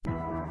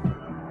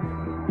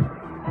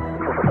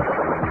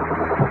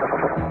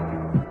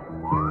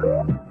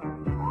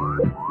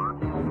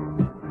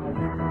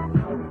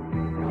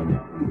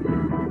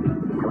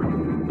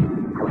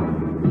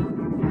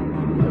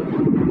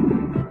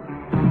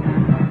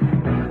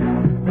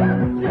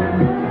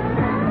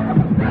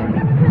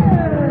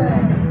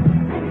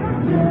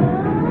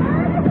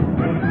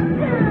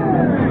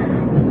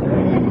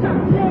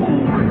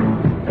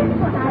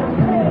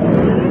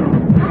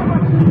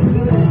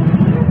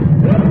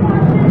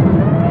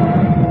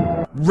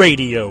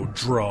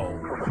Radiodrome.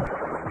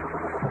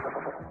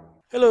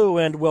 Hello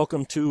and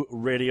welcome to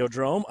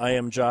Radiodrome. I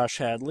am Josh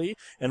Hadley,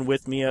 and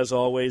with me as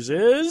always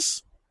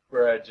is...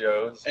 Brad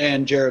Jones.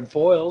 And Jared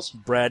Foyles.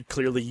 Brad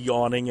clearly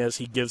yawning as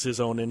he gives his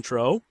own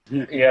intro.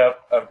 Yeah,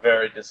 I'm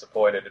very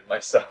disappointed in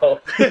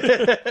myself.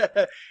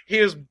 He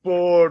is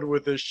bored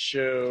with this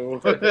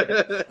show.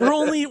 We're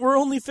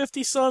only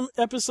 50-some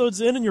episodes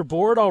in and you're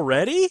bored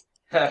already?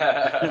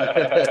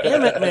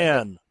 Damn it,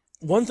 man.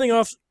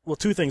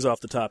 Two things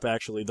off the top,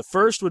 actually. The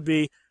first would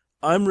be,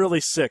 I'm really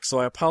sick, so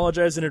I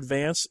apologize in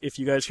advance if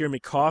you guys hear me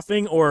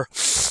coughing or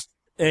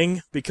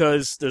ing,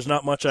 because there's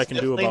not much I can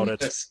do about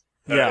it.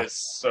 There is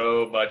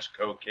so much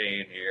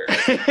cocaine here.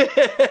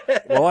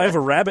 Well, I have a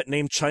rabbit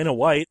named China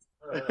White,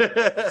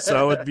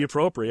 so it'd be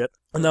appropriate.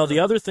 Now, the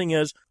other thing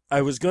is,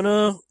 I was going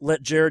to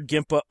let Jared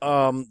Gimpa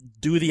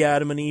do the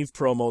Adam and Eve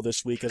promo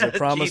this week, as I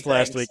promised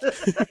last week.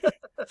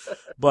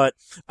 But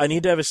I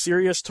need to have a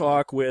serious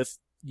talk with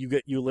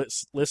you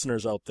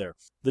listeners out there.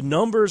 The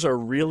numbers are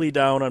really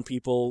down on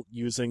people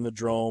using the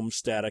Drome,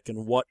 static,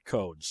 and what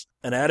codes.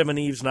 And Adam and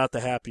Eve's not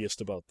the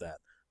happiest about that.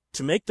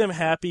 To make them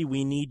happy,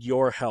 we need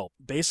your help.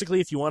 Basically,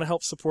 if you want to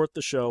help support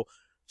the show,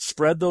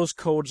 spread those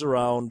codes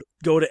around.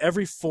 Go to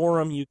every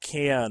forum you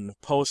can,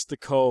 post the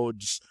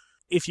codes.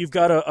 If you've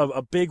got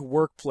a big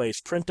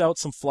workplace, print out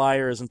some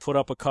flyers and put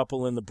up a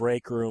couple in the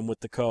break room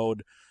with the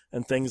code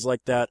and things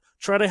like that.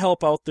 Try to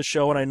help out the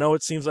show, and I know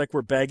it seems like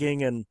we're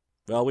begging, and,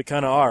 well, we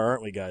kind of are,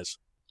 aren't we, guys?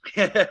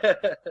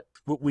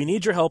 We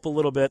need your help a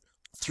little bit.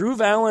 Through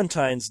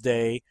Valentine's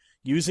Day,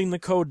 using the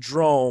code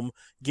DROME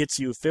gets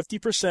you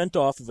 50%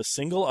 off of a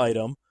single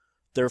item,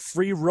 their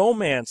free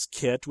romance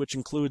kit, which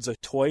includes a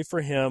toy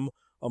for him,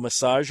 a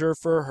massager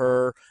for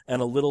her,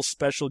 and a little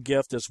special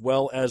gift as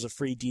well as a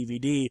free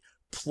DVD,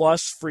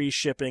 plus free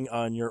shipping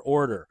on your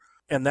order.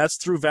 And that's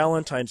through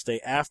Valentine's Day.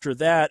 After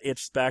that,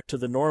 it's back to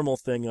the normal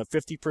thing of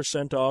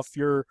 50% off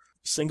your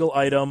single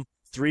item,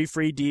 3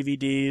 free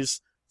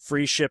DVDs,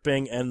 free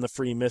shipping, and the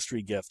free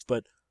mystery gift.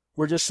 But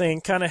we're just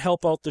saying, kind of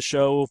help out the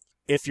show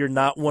if you're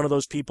not one of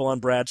those people on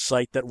Brad's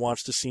site that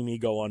wants to see me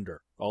go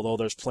under. Although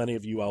there's plenty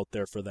of you out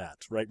there for that.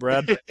 Right,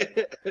 Brad?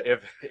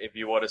 If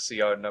you want to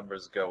see our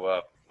numbers go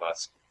up,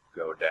 must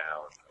go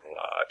down a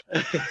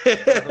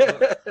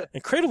lot.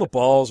 And cradle the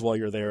balls while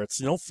you're there. It's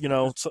you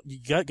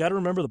got to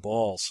remember the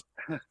balls.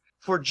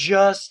 For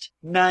just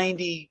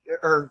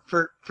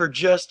for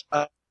just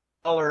 $1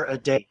 a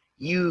day,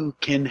 you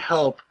can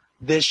help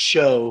this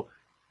show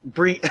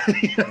breathe.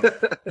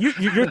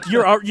 You're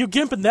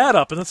gimping that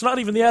up, and it's not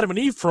even the Adam and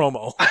Eve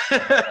promo.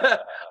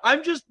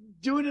 I'm just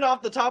doing it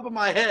off the top of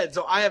my head,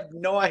 so I have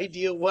no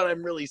idea what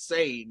I'm really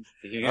saying.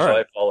 You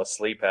usually fall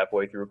asleep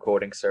halfway through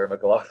quoting Sarah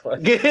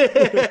McLachlan.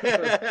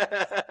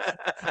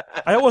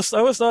 I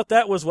always thought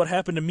that was what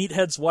happened to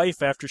Meathead's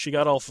wife after she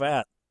got all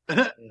fat.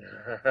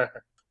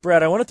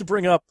 Brad, I wanted to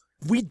bring up,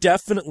 we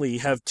definitely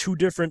have 2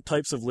 different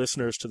types of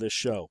listeners to this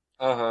show.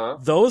 Uh-huh.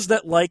 Those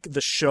that like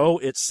the show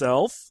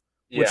itself,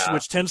 Yeah.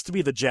 which tends to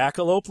be the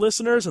Jackalope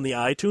listeners and the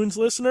iTunes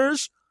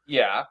listeners.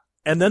 Yeah.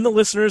 And then the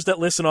listeners that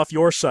listen off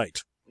your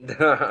site,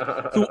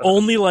 who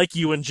only like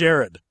you and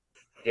Jared.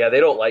 Yeah, they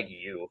don't like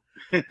you.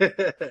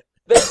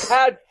 They've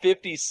had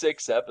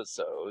 56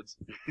 episodes.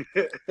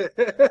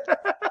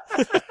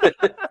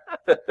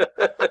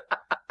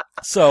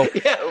 So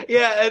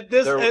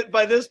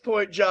by this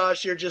point,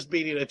 Josh, you're just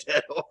beating a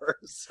dead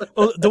horse.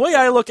 well, the way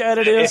I look at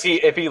it is,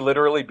 if he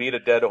literally beat a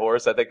dead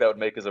horse, I think that would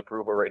make his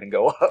approval rating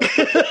go up.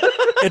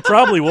 it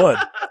probably would.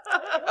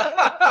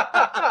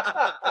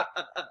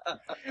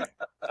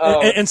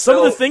 And some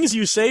of the things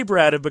you say,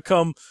 Brad, have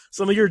become,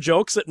 some of your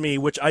jokes at me,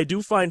 which I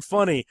do find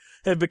funny,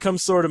 have become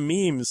sort of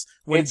memes.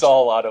 It's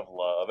all out of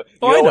love.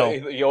 I know.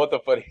 You know what the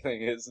funny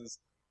thing is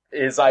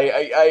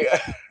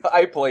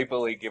I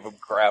playfully give him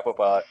crap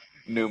about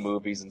new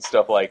movies and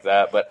stuff like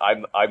that, but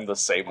I'm the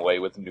same way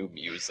with new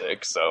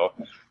music. So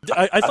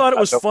I thought it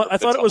was fun. I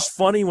thought it was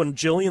funny when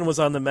Jillian was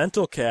on the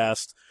Mental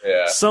Cast.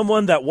 Yeah.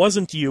 Someone that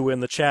wasn't you in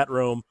the chat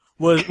room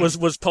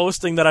was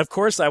posting that, of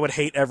course, I would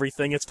hate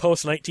everything. It's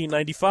post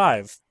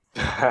 1995.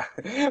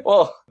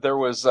 Well, there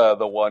was the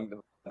one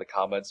on the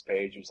comments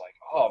page who was like,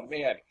 "Oh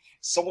man,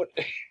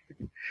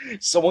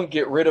 someone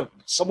get rid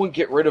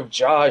of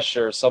Josh,"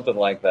 or something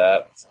like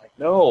that. It's like,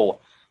 no,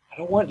 I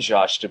don't want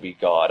Josh to be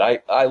God.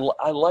 I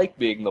like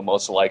being the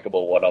most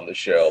likable one on the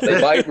show.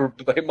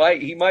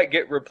 He might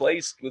get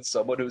replaced with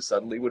someone who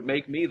suddenly would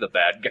make me the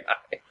bad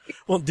guy.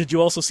 Well, did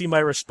you also see my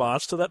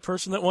response to that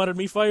person that wanted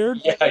me fired?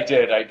 Yeah, I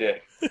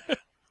did.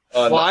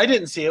 Well, I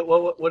didn't see it.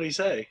 What did he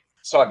say?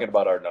 It's talking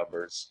about our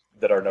numbers,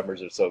 that our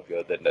numbers are so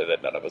good that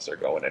none of us are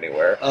going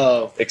anywhere.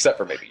 Oh. Except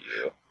for maybe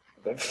you.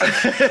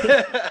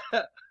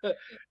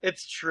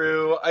 It's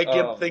true. I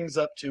give things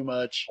up too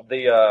much.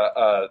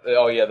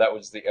 That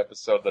was the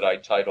episode that I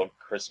titled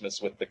 "Christmas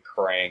with the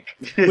Crank."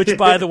 Which,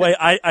 by the way,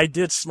 I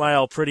did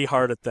smile pretty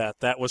hard at that.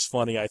 That was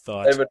funny, I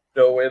thought. I have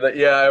no way that.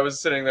 Yeah, I was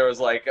sitting there. I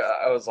was like,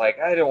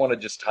 I don't want to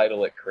just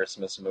title it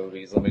Christmas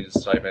movies. Let me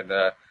just type in.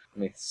 Let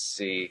me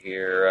see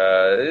here.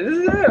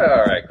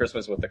 All right,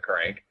 Christmas with the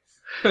Crank.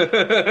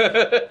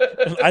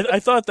 I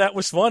thought that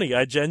was funny.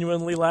 I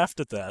genuinely laughed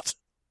at that.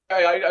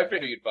 I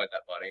figured you'd find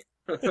that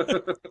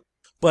funny.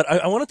 But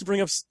I wanted to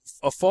bring up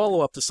a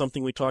follow-up to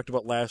something we talked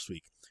about last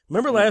week.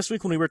 Remember last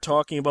week when we were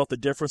talking about the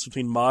difference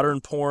between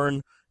modern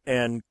porn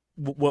and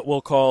what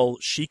we'll call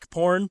chic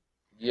porn?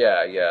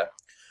 Yeah, yeah.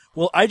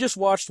 Well, I just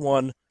watched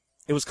one.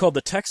 It was called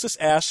The Texas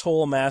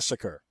Asshole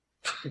Massacre.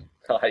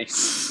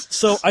 Nice.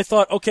 So I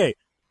thought, okay,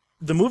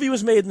 the movie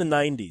was made in the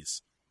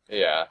 90s.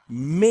 Yeah.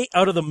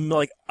 Out of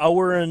the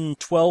hour and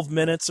 12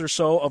 minutes or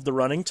so of the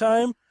running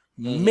time,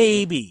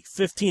 maybe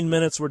 15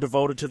 minutes were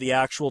devoted to the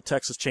actual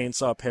Texas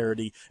Chainsaw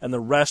parody, and the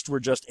rest were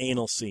just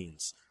anal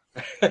scenes.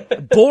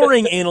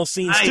 Boring anal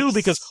scenes, Nice. too,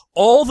 because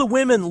all the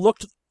women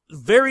looked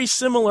very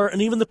similar,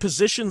 and even the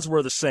positions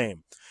were the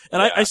same.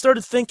 And I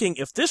started thinking,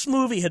 if this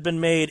movie had been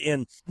made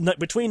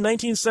between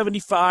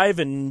 1975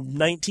 and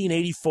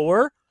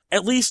 1984,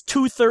 at least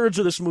 2/3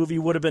 of this movie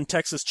would have been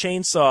Texas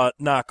Chainsaw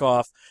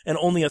knockoff, and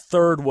only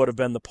 1/3 would have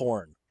been the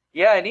porn.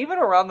 Yeah, and even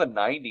around the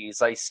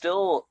 90s, I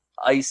still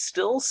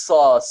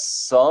saw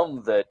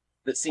some that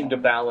seemed to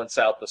balance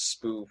out the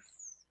spoof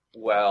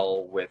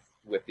well with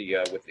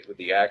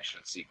the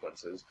action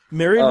sequences.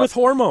 Married with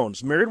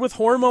Hormones,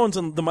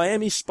 and the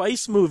Miami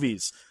Spice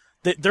movies.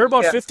 They're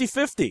about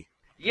 50-50.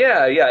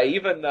 Yeah, yeah.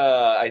 Even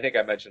I think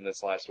I mentioned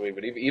this last week,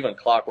 but even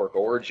Clockwork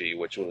Orgy,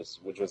 which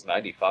was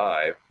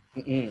 95.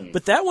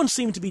 But that one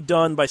seemed to be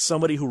done by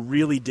somebody who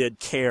really did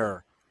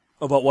care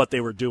about what they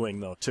were doing,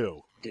 though,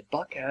 too. Did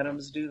Buck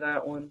Adams do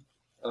that one?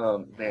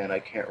 Man, I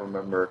can't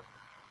remember.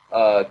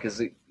 Because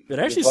it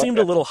actually seemed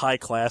a little high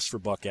class for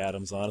Buck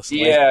Adams,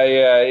 honestly. Yeah,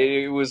 yeah.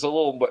 It was a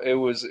little. It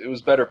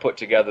was better put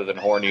together than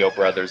Hornio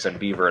Brothers and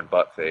Beaver and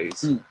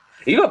Buttface.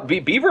 Even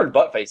Beaver and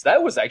Buttface,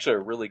 that was actually a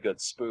really good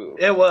spoof.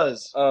 It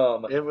was.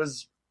 It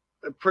was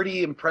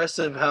pretty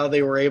impressive how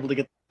they were able to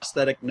get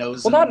prosthetic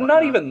noses. Well,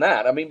 not even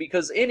that. I mean,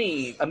 because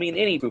any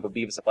spoof of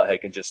Beavis and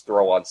Butthead can just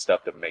throw on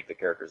stuff to make the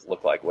characters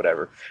look like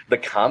whatever. The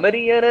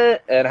comedy in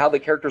it and how the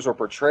characters were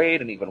portrayed,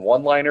 and even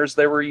one-liners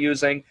they were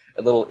using,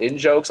 and little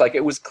in-jokes, like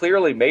it was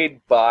clearly made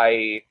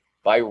by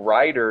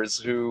writers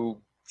who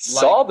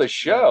saw the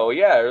show.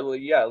 Yeah,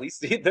 at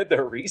least they did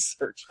their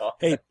research on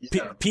it.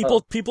 Hey,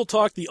 people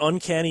talk the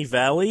Uncanny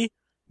Valley.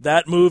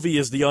 That movie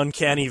is the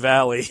Uncanny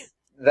Valley.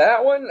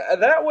 That one,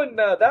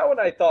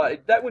 I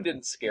thought, that one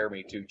didn't scare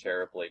me too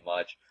terribly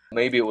much.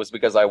 Maybe it was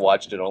because I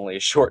watched it only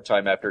a short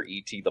time after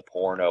E.T. the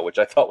Porno, which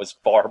I thought was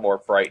far more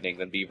frightening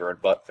than Beaver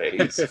and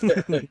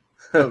Buttface.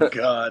 Oh,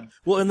 God.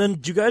 Well, and then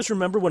do you guys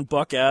remember when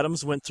Buck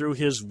Adams went through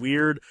his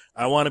weird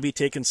I want to be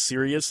taken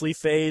seriously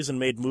phase and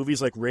made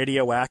movies like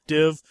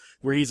Radioactive,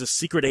 where he's a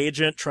secret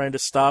agent trying to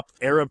stop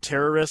Arab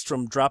terrorists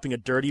from dropping a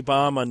dirty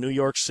bomb on New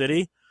York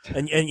City?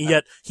 And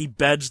yet he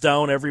beds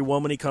down every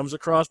woman he comes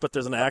across, but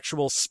there's an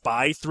actual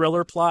spy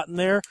thriller plot in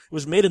there. It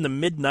was made in the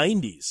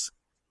mid-90s.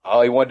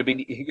 Oh, he wanted to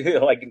be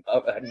like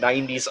a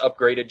 90s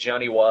upgraded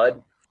Johnny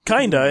Wad?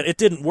 Kinda. It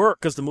didn't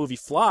work because the movie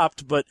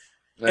flopped, but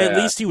at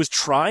least he was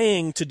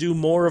trying to do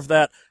more of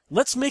that,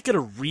 let's make it a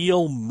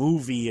real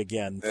movie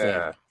again thing.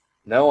 Yeah.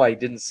 No, I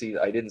didn't see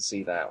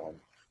that one.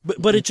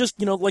 But it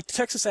just, like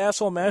Texas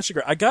Asshole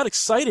Massacre, I got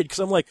excited because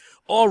I'm like,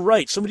 all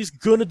right, somebody's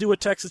going to do a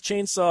Texas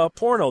Chainsaw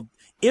porno.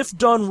 If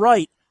done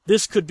right,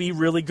 this could be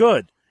really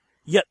good.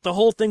 Yet the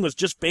whole thing was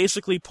just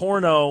basically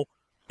porno,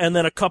 and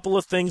then a couple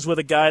of things with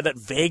a guy that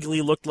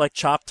vaguely looked like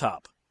Chop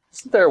Top.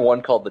 Isn't there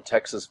one called the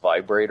Texas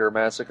Vibrator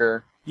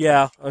Massacre?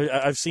 Yeah,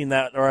 I've seen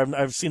that, or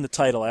I've seen the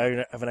title.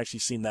 I haven't actually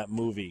seen that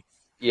movie.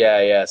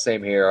 Yeah,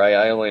 same here.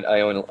 I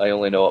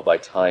only know it by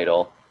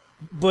title.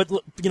 But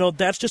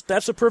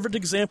that's a perfect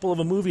example of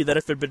a movie that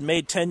if it had been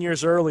made 10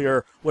 years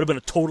earlier would have been a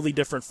totally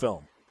different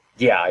film.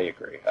 Yeah, I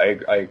agree. I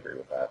agree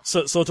with that.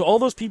 So to all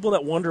those people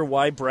that wonder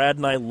why Brad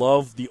and I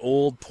love the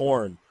old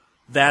porn,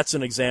 that's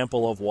an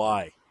example of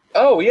why.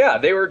 Oh yeah,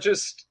 they were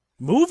just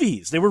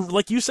movies. They were,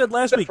 like you said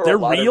last week, they're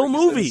real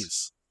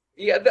movies.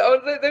 Yeah,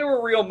 they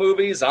were real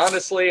movies.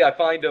 Honestly, I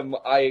find them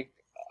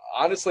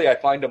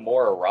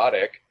more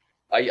erotic.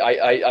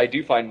 I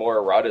do find more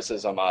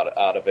eroticism out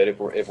of it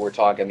if we're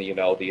talking the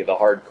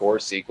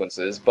hardcore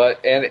sequences.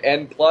 But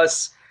and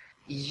plus,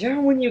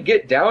 when you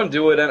get down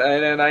to it,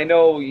 and I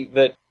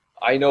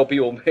know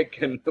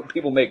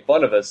people make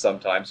fun of us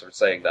sometimes for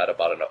saying that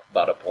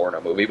about a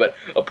porno movie, but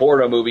a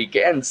porno movie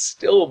can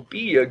still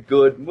be a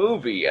good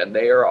movie, and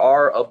there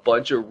are a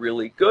bunch of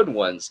really good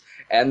ones.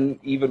 And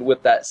even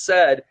with that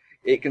said,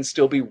 it can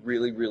still be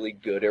really, really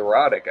good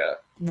erotica.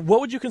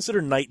 What would you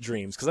consider Night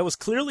Dreams? Because that was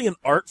clearly an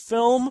art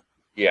film.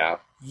 Yeah.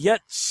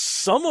 Yet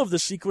some of the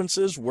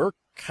sequences were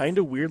kind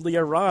of weirdly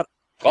erotic.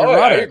 Oh,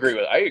 I agree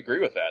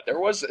with that. There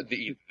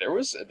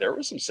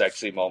was some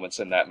sexy moments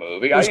in that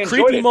movie. There was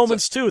creepy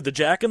moments too. The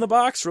Jack in the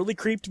Box really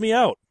creeped me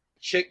out.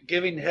 Chick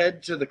giving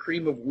head to the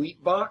cream of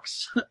wheat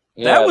box.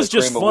 That was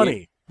just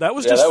funny. That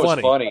was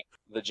funny.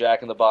 The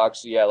Jack in the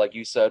Box, like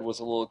you said, was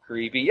a little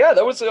creepy. Yeah,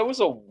 that was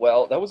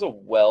a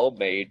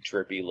well-made,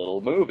 trippy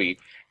little movie.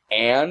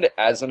 And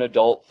as an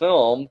adult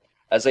film,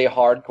 as a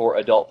hardcore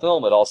adult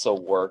film, it also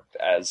worked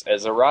as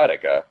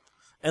erotica.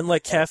 And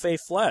like Cafe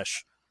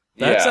Flesh.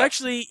 That's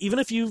actually, even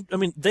if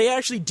they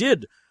actually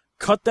did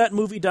cut that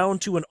movie down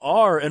to an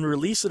R and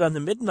release it on the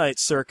midnight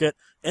circuit,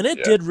 and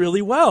it did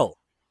really well.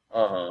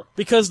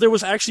 Because there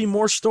was actually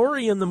more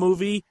story in the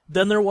movie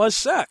than there was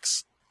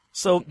sex.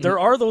 So there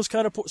are those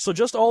kind of... So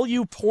just all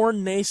you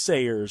porn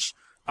naysayers,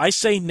 I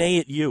say nay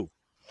at you.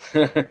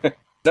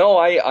 No,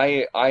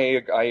 I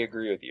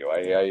agree with you. I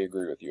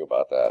agree with you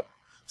about that.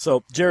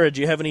 So, Jared,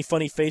 do you have any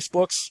funny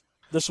Facebooks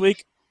this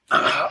week?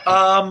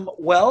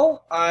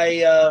 Well,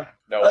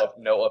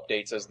 No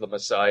updates as the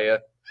Messiah.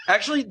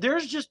 Actually,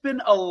 there's just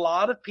been a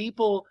lot of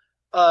people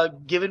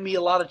giving me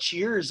a lot of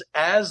cheers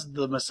as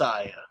the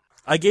Messiah.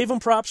 I gave him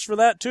props for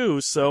that,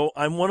 too, so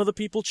I'm one of the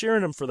people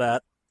cheering him for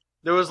that.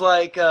 There was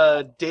like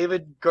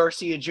David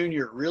Garcia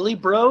Jr. Really,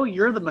 bro?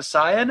 You're the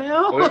Messiah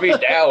now? What do you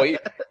mean now? He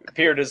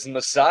appeared as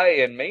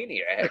Messiah and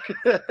Maniac.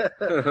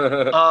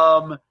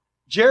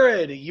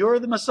 Jared, you're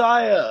the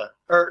Messiah.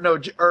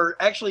 Or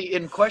actually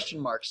in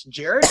question marks.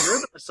 Jared, you're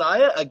the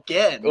Messiah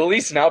again. Well, at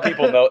least now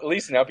people know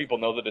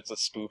that it's a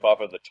spoof off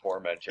of the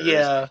Tormentors.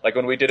 Yeah. Like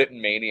when we did it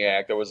in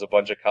Maniac, there was a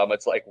bunch of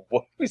comments like,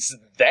 "What was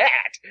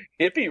that?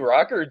 Hippie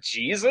rocker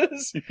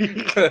Jesus?"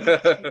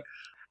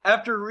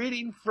 After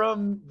reading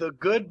from the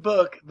good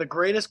book, the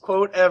greatest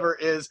quote ever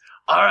is,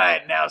 "All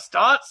right, now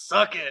start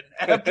sucking,"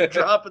 after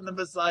dropping the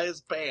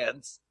Messiah's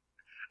pants.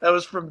 That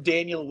was from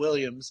Daniel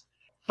Williams.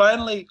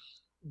 Finally,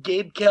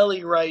 Gabe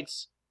Kelly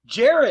writes,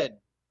 Jared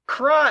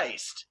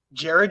Christ.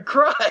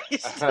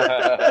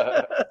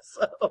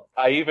 So.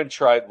 I even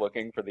tried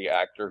looking for the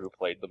actor who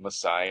played the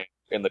Messiah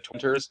in the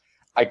Tormentors.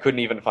 I couldn't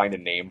even find a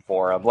name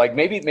for him. Like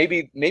maybe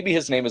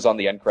his name is on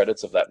the end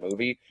credits of that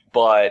movie,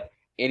 but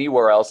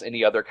anywhere else,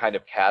 any other kind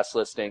of cast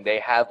listing, they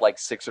have like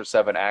 6 or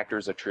 7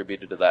 actors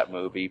attributed to that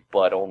movie,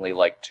 but only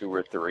like 2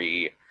 or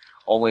 3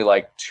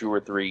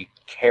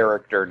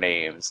 character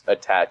names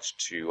attached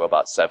to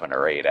about 7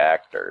 or 8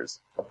 actors.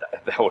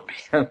 That would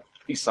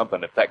be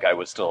something if that guy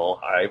was still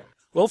alive.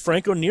 Well,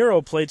 Franco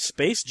Nero played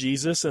Space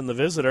Jesus in The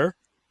Visitor.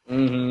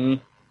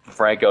 Mm-hmm.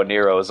 Franco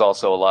Nero is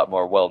also a lot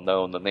more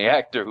well-known than the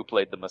actor who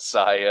played the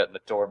Messiah in the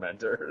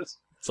Tormentors.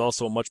 It's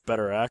also a much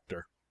better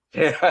actor.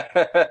 Yeah.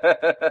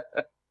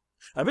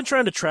 I've been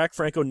trying to track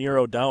Franco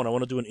Nero down. I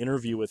want to do an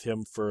interview with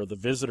him for the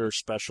Visitor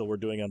special we're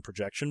doing on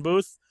Projection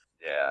Booth.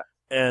 Yeah.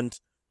 And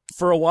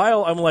for a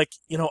while, I'm like,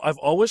 I've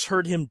always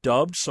heard him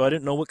dubbed, so I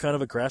didn't know what kind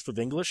of a grasp of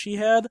English he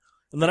had.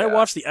 And then I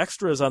watched the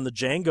extras on the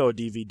Django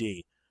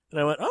DVD, and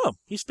I went, oh,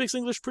 he speaks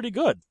English pretty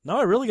good. Now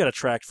I really got to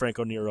track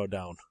Franco Nero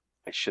down.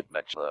 I should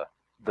mention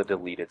the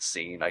deleted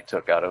scene I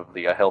took out of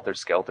the Helter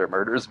Skelter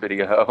Murders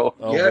video.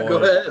 Oh, yeah, boy.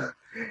 go ahead.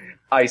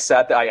 I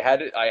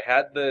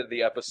had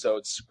the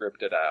episode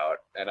scripted out,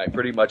 and I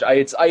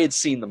had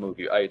seen the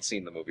movie. I had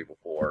seen the movie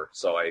before,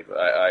 so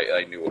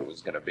I knew what it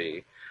was going to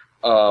be.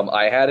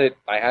 I had it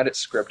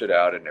scripted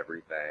out and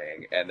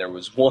everything, and there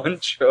was one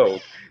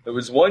joke. There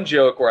was one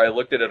joke where I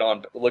looked at it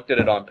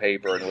on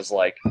paper and was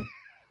like,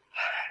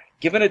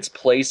 given its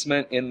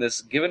placement in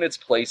this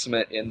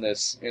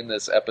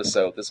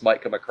episode, this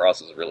might come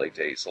across as really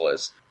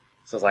tasteless.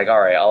 So I was like, all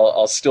right,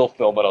 I'll still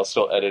film it, I'll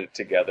still edit it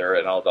together,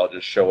 and I'll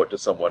just show it to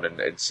someone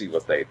and see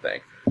what they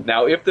think.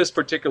 Now, if this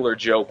particular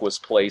joke was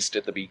placed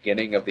at the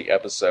beginning of the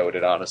episode,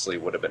 it honestly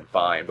would have been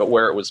fine. But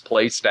where it was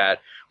placed at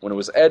when it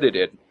was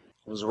edited,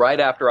 it was right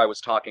after I was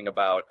talking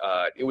about,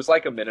 it was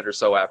like a minute or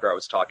so after I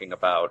was talking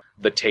about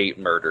the Tate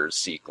murders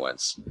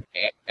sequence.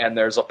 And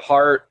there's a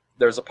part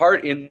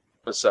in the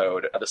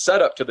episode, the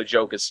setup to the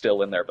joke is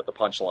still in there, but the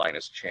punchline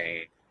has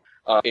changed.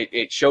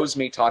 It shows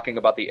me talking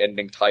about the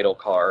ending title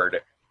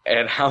card,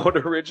 and how it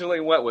originally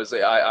went was,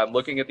 I'm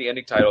looking at the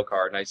ending title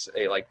card, and I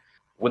say, like,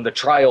 when the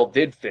trial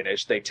did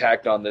finish, they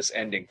tacked on this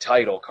ending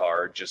title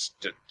card just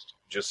to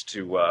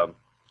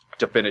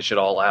finish it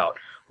all out.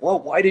 Well,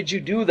 why did you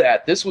do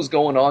that? This was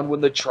going on when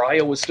the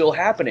trial was still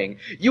happening.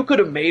 You could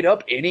have made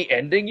up any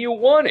ending you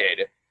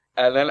wanted.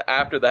 And then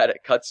after that,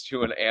 it cuts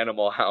to an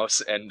Animal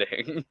House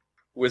ending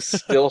with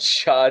still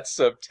shots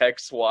of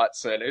Tex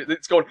Watson.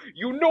 It's going,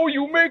 you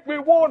make me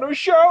want to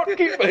shout.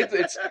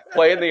 It's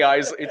playing the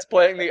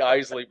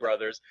Isley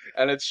Brothers,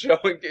 and it's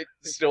showing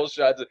still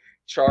shots of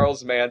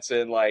Charles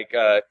Manson, like,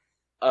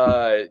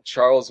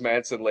 Charles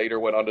Manson later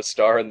went on to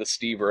star in the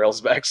Steve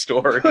Railsback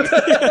story.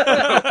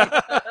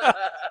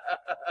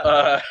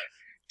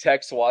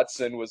 Tex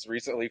Watson was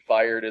recently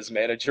fired as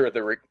manager of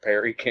the Rick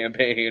Perry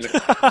campaign.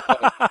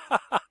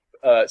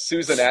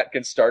 Susan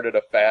Atkins started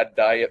a fad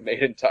diet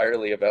made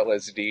entirely of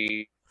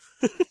LSD.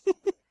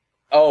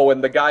 Oh,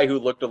 and the guy who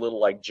looked a little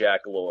like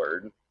Jack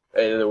Lord.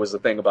 There was a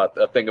thing about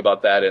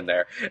that in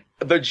there.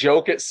 The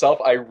joke itself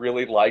I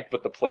really liked,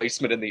 but the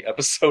placement in the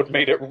episode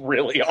made it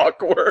really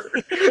awkward.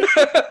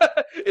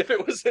 If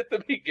it was at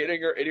the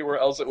beginning or anywhere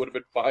else, it would have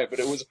been fine. But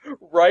it was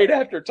right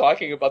after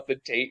talking about the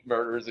Tate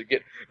murders and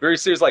get very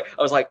serious. Like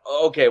I was like,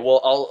 okay,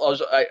 well,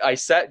 I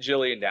sat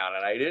Jillian down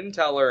and I didn't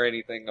tell her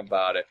anything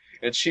about it,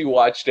 and she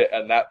watched it,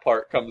 and that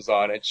part comes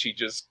on, and she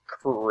just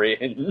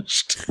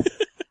cringed.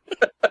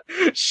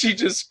 She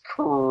just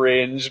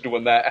cringed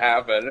when that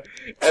happened,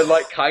 and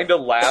like kind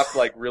of laughed,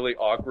 like really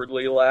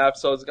awkwardly laughed.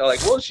 So I was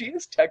like, well, she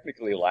is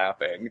technically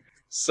laughing.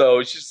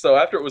 So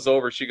after it was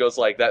over, she goes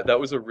like, that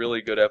was a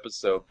really good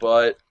episode,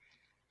 but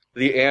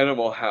the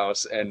Animal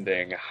House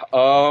ending,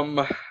 and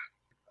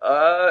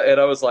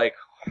I was like,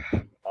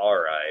 all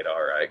right,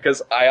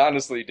 because I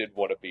honestly did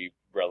want to be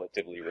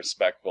relatively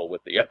respectful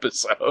with the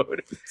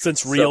episode.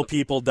 Since real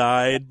people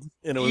died,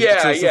 and it was,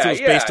 since it was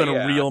based on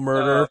a real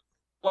murder.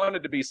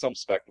 Wanted to be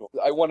respectful.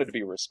 I wanted to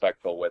be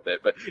respectful with it,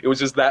 but it was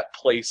just that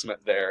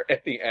placement there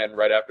at the end,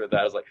 right after that.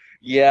 I was like,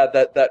 yeah,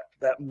 that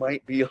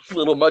might be a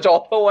little much.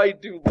 Although I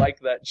do like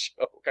that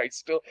joke,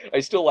 I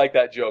still like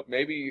that joke.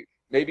 Maybe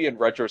in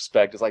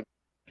retrospect, it's like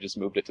I just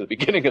moved it to the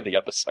beginning of the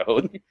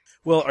episode.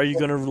 Well, are you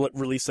going to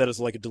release that as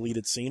like a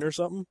deleted scene or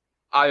something?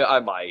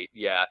 I might,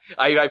 yeah.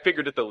 I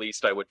figured at the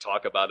least I would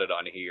talk about it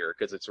on here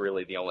because it's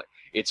really the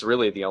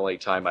only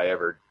time I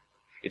ever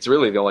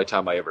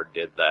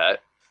did that.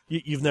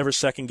 You've never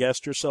second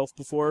guessed yourself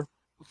before?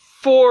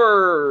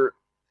 There's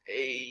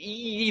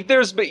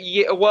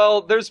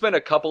been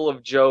a couple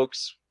of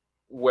jokes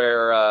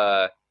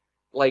where,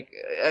 like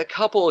a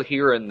couple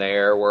here and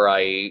there where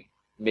I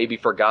maybe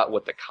forgot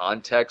what the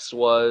context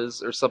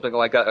was or something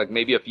like that. Like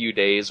maybe a few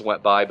days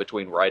went by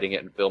between writing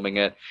it and filming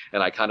it,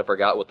 and I kind of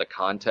forgot what the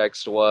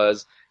context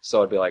was.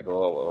 So I'd be like,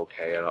 oh,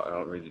 okay, I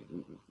don't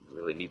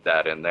really need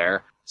that in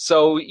there.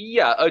 So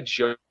yeah, a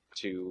joke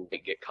to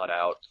get cut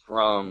out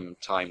from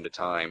time to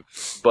time,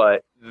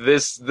 but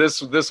this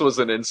was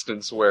an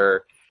instance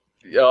where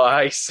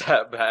I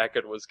sat back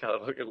and was kind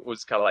of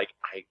like,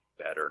 I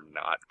better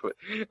not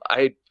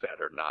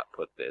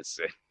put this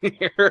in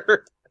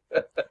here.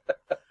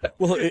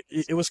 Well,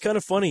 it was kind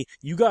of funny.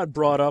 You got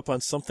brought up on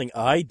something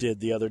I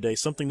did the other day,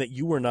 something that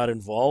you were not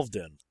involved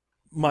in.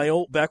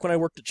 Back when I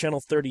worked at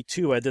Channel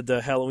 32, I did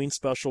the Halloween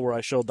special where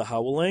I showed The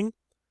Howling,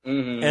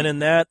 and in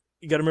that,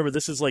 you got to remember,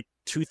 this is like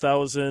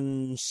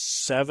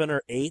 2007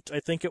 or 8,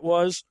 I think it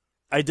was.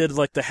 I did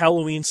like the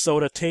Halloween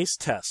soda taste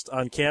test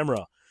on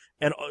camera.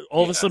 And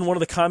all of a sudden, one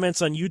of the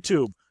comments on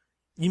YouTube,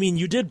 you mean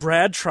you did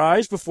Brad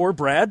Tries before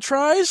Brad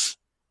Tries?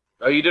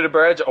 Oh, you did a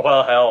Brad?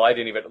 Well, hell, I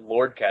didn't even.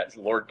 Lord Cat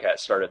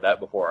started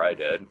that before I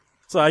did.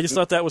 So I just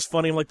thought that was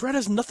funny. I'm like, Brad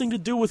has nothing to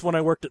do with when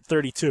I worked at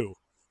 32.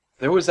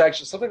 There was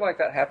actually something like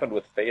that happened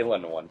with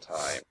Phelan one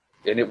time.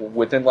 And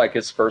within like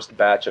his first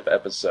batch of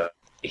episodes,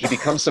 he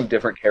becomes some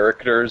different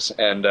characters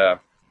and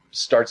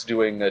starts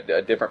doing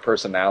a different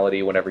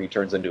personality whenever he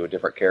turns into a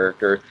different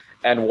character.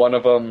 And one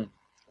of them,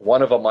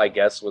 I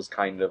guess, was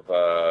kind of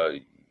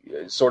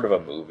sort of a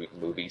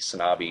movie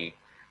snobby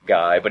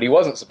guy, but he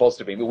wasn't supposed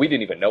to be. We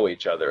didn't even know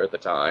each other at the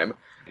time.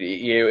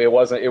 It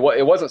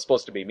wasn't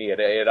supposed to be me.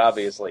 It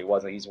obviously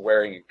wasn't. He's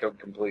wearing a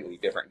completely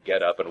different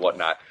getup and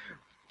whatnot.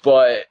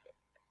 But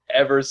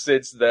ever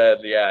since then,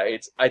 yeah,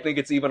 I think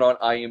it's even on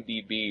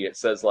IMDb. It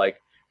says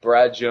like,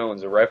 Brad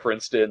Jones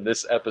referenced in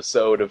this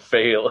episode of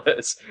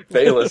Phaelus.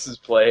 Phaelus is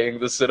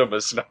playing the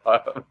cinema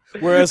snob.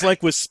 Whereas,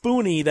 like with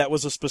Spoonie, that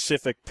was a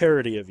specific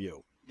parody of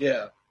you.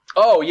 Yeah.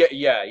 Oh,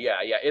 yeah.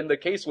 In the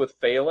case with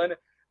Phelan,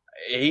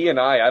 he and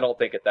I don't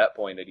think at that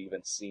point had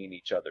even seen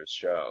each other's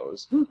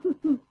shows.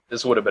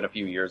 This would have been a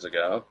few years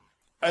ago.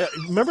 I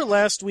remember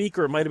last week,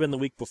 or it might have been the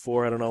week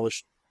before, I don't know,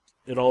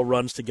 it all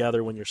runs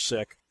together when you're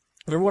sick.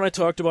 Remember when I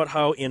talked about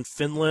how in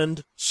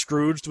Finland,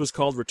 Scrooged was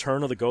called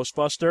Return of the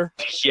Ghostbuster?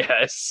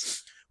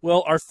 Yes.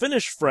 Well, our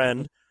Finnish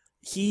friend,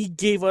 he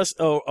gave us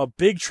a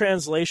big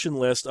translation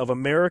list of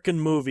American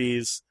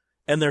movies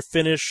and their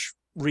Finnish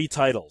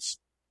retitles.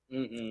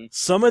 Mm-hmm.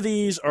 Some of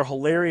these are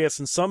hilarious,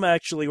 and some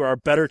actually are a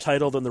better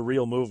title than the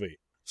real movie.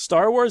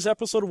 Star Wars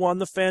Episode 1,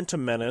 The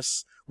Phantom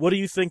Menace. What do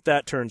you think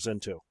that turns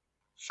into?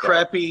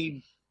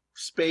 Crappy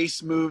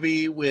space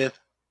movie with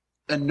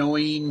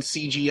annoying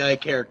CGI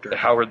character.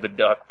 Howard the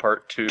Duck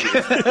Part 2.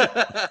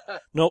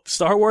 Nope.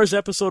 Star Wars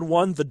Episode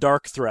 1, The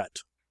Dark Threat.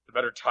 The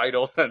better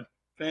title than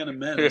Phantom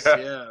Menace,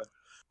 yeah.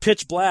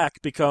 Pitch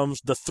Black becomes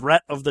The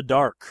Threat of the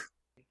Dark.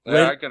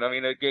 Yeah,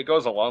 it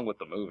goes along with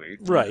the movie.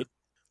 Right.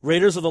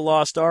 Raiders of the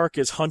Lost Ark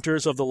is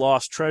Hunters of the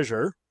Lost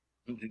Treasure.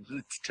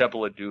 It's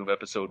Temple of Doom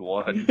Episode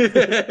 1.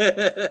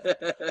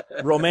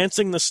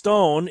 Romancing the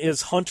Stone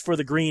is Hunt for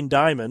the Green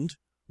Diamond.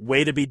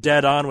 Way to be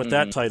dead on with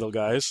that title,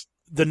 guys.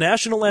 The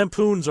National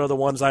Lampoons are the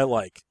ones I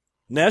like.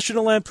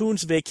 National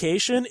Lampoon's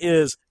Vacation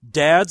is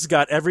Dad's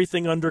Got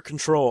Everything Under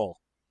Control.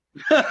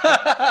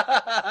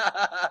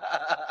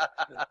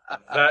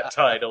 That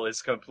title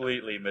is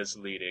completely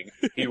misleading.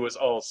 He was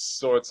all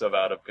sorts of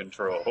out of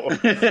control.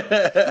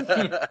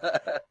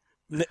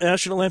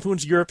 National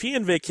Lampoon's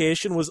European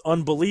Vacation was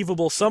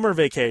Unbelievable Summer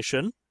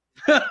Vacation.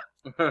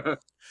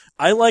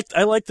 I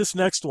like this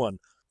next one.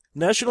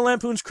 National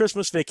Lampoon's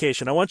Christmas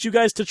Vacation. I want you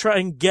guys to try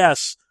and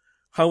guess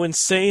how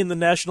insane the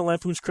National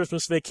Lampoon's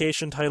Christmas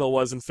Vacation title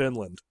was in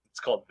Finland. It's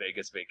called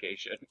Vegas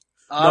Vacation.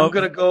 I'm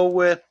going to go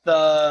with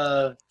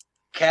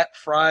cat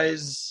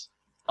fries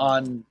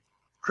on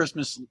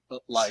Christmas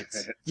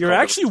lights. You're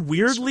actually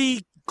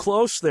weirdly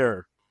close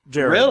there,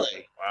 Jared.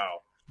 Really?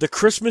 Wow. The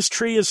Christmas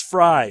tree is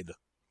fried.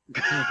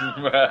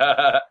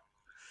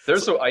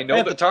 I know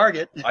At the that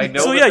Target. I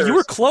know. So that yeah, you there's-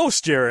 were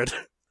close, Jared.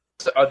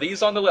 Are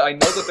these on the list? I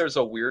know that there's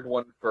a weird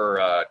one for.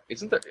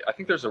 Isn't there? I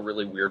think there's a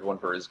really weird one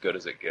for As Good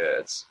as It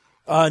Gets.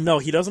 No,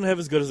 he doesn't have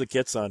As Good as It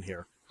Gets on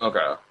here.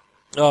 Okay.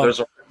 Um,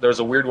 There's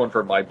a weird one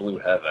for My Blue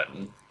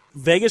Heaven.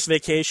 Vegas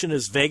Vacation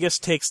is Vegas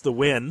Takes the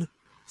Win.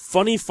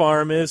 Funny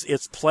Farm is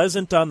It's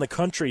Pleasant on the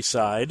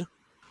Countryside.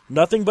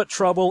 Nothing But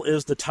Trouble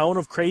is The Town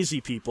of Crazy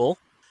People.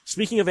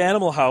 Speaking of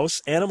Animal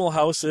House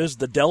is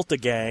The Delta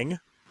Gang.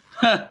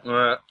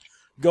 Uh,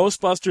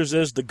 Ghostbusters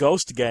is The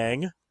Ghost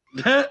Gang.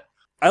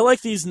 I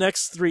like these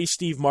next three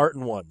Steve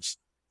Martin ones.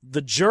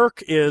 The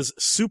Jerk is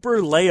Super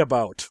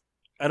Layabout.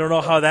 I don't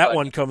know how that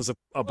one comes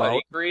about.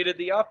 he created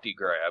the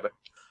OptiGrab.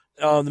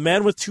 The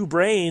Man with Two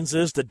Brains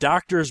is The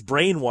Doctor's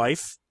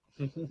Brainwife.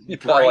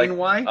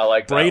 Brainwife? I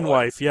like that one.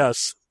 Brainwife,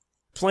 yes.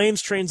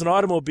 Planes, Trains, and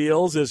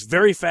Automobiles is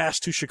Very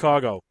Fast to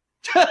Chicago.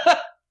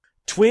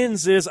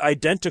 Twins is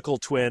Identical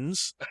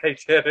Twins.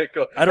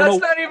 Identical. I don't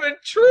That's know- not even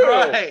true.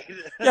 Right.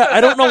 Yeah, I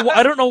don't know.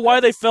 I don't know why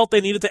they felt they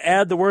needed to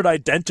add the word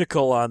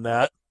identical on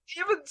that.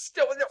 Even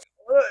still,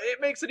 it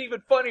makes it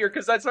even funnier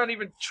because that's not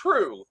even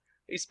true.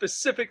 They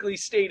specifically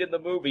state in the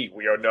movie,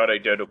 "We are not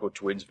identical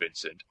twins,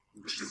 Vincent."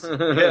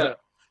 Yeah.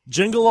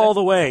 Jingle All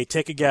the Way.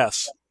 Take a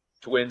guess.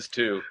 Twins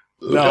too.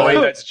 No. Wait,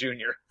 that's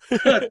Junior.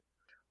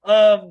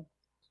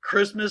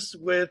 Christmas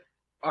with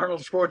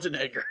Arnold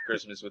Schwarzenegger.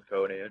 Christmas with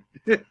Conan.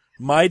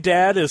 My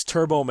Dad is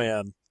Turbo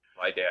Man.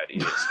 My daddy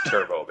is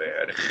Turbo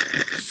Man.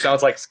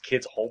 Sounds like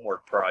kid's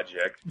homework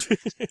project.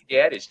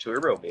 Dad is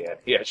Turbo Man.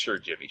 Yeah, sure,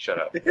 Jimmy. Shut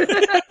up.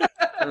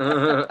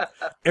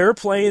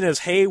 Airplane is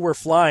Hey, We're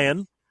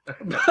Flying.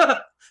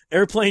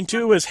 Airplane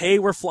 2 is Hey,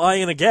 We're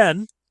Flying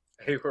Again.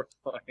 Hey, we're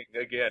flying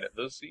again at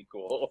the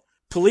sequel.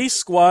 Police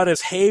Squad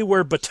is Hey,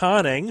 We're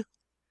Batoning.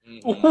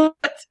 Mhm. What?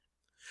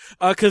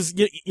 Because,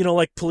 you know,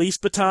 like police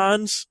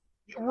batons.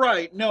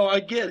 Right. No, I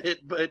get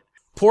it, but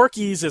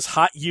Porky's is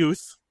Hot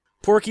Youth.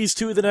 Porky's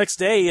 2 the next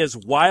day is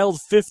Wild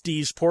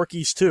 50s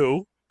Porky's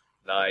 2.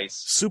 Nice.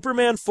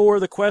 Superman 4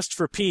 The Quest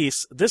for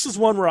Peace. This is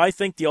one where I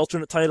think the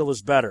alternate title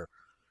is better.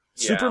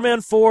 Yeah.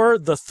 Superman 4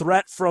 The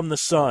Threat from the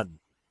Sun.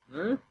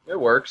 It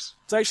works.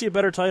 It's actually a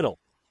better title.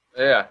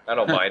 Yeah, I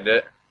don't mind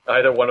it.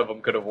 Either one of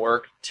them could have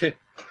worked.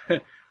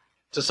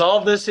 to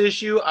solve this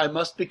issue, I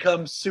must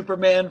become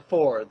Superman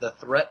 4, the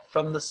threat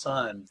from the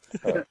sun.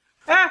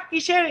 He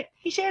said it.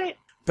 He said it.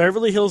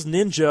 Beverly Hills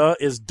Ninja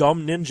is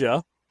Dumb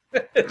Ninja.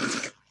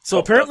 So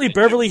apparently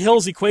Beverly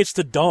Hills equates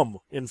to dumb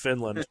in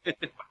Finland.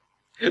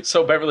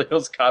 So Beverly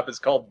Hills Cop is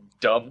called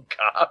Dumb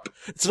Cop.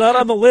 It's not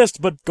on the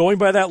list, but going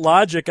by that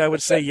logic, I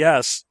would say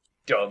yes.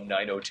 Dumb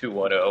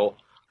 90210.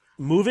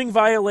 Moving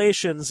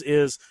Violations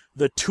is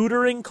the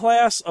tutoring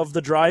class of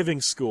the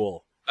driving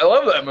school. I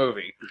love that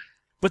movie.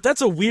 But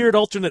that's a weird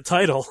alternate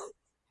title.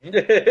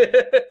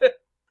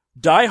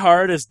 Die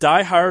Hard is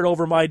Die Hard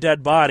Over My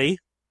Dead Body.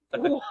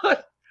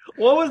 What?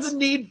 What was the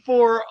need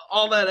for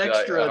all that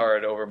extra?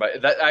 Hard over my.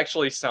 That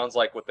actually sounds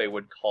like what they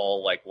would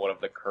call like one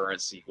of the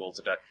current sequels.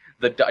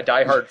 The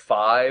Die Hard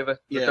 5 that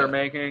Yeah. they're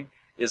making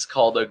is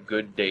called A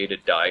Good Day to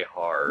Die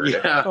Hard.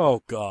 Yeah.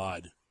 Oh,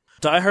 God.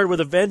 Die Hard with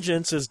a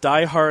Vengeance is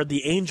Die Hard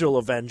the Angel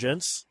of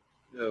Vengeance.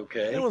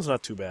 Okay. That one's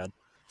not too bad.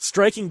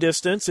 Striking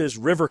Distance is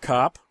River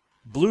Cop.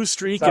 Blue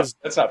Streak is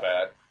That's not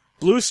bad.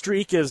 Blue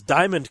Streak is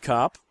Diamond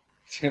Cop.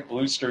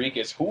 Blue Streak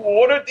is Who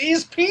Ordered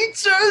These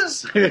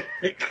Pizzas?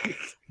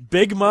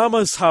 Big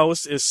Mama's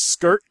House is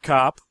Skirt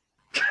Cop.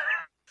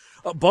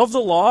 Above the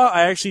Law,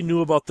 I actually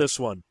knew about this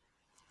one.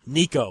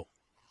 Nico.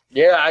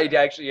 Yeah, I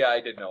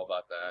did know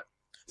about that.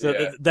 So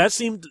Yeah. that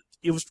seemed,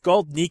 it was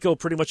called Nico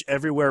pretty much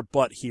everywhere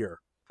but here.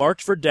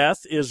 Marked for Death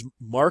is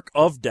Mark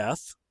of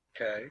Death.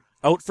 Okay.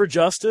 Out for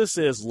Justice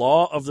is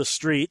Law of the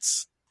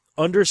Streets.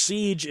 Under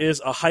Siege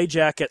is A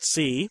Hijack at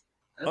Sea.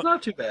 That's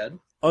not too bad.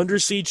 Under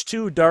Siege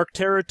 2 Dark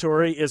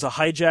Territory is A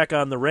Hijack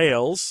on the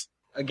Rails.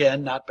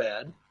 Again, not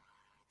bad.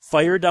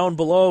 Fire Down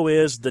Below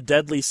is The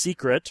Deadly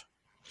Secret.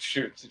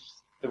 Shoot,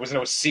 there was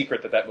no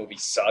secret that movie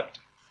sucked.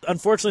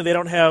 Unfortunately, they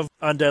don't have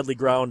On Deadly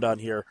Ground on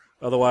here.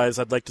 Otherwise,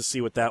 I'd like to see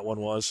what that one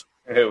was.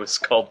 It was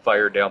called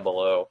Fire Down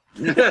Below.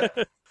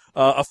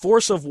 A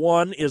Force of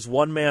One is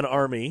One Man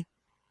Army.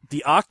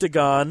 The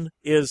Octagon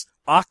is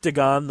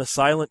Octagon, the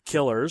Silent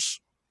Killers.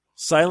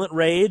 Silent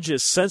Rage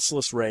is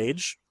Senseless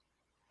Rage.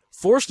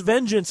 Forced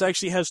Vengeance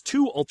actually has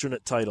 2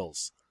 alternate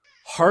titles.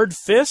 Hard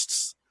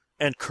Fists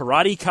and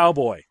Karate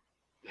Cowboy.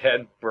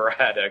 And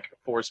Braddock,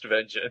 Forced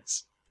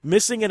Vengeance.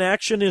 Missing in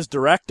Action is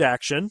Direct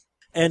Action.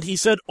 And he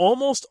said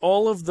almost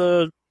all of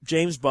the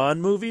James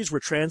Bond movies were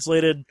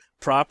translated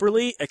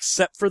properly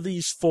except for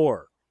these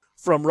 4.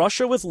 From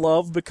Russia with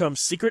Love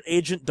becomes Secret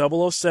Agent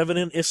 007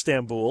 in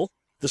Istanbul.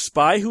 The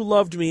Spy Who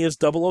Loved Me is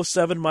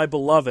 007 My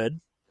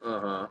Beloved.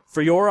 Uh-huh.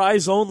 For Your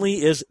Eyes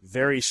Only is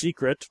Very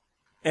Secret.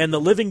 And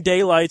The Living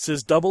Daylights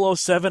is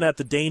 007 at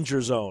the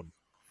Danger Zone.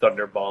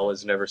 Thunderball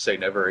is Never Say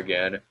Never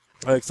Again.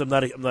 I'm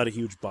not a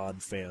huge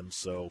Bond fan,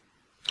 so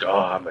Oh,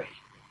 I'm a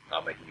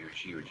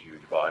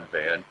huge Bond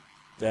fan.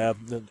 yeah,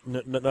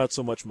 not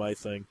so much my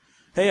thing.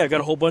 Hey, I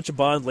got a whole bunch of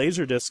Bond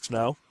laser discs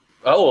now.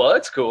 Oh, well,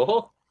 that's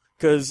cool.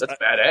 Because That's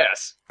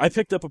badass. I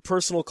picked up a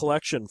personal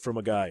collection from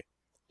a guy.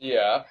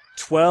 Yeah.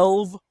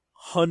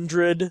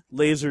 1,200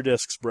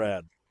 Laserdiscs,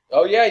 Brad.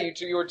 Oh yeah,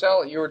 you were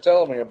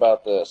telling me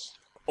about this.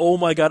 Oh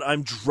my god,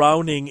 I'm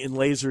drowning in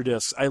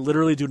Laserdiscs. I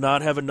literally do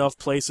not have enough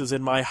places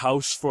in my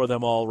house for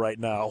them all right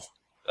now.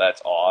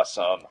 That's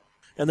awesome.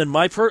 And then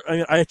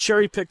I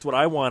cherry-picked what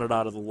I wanted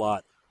out of the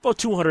lot. About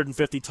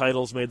 250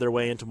 titles made their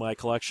way into my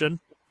collection.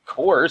 Of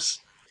course.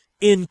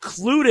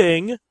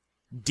 Including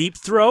Deep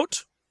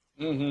Throat,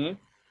 Mm-hmm.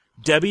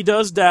 Debbie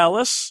Does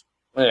Dallas,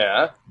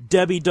 Yeah.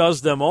 Debbie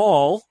Does Them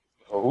All,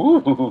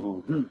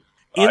 Ooh.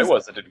 I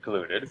wasn't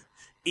included.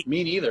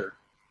 Me neither.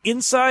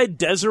 Inside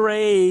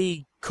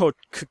Desiree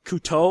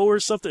Couteau or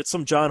something. It's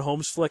some John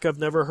Holmes flick I've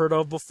never heard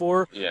of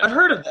before. Yeah. I've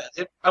heard of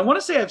that. I want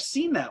to say I've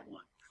seen that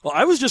one. Well,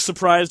 I was just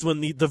surprised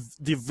when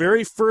the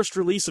very first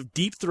release of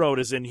Deep Throat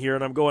is in here,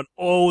 and I'm going,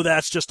 oh,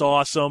 that's just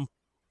awesome.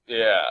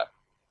 Yeah.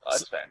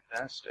 That's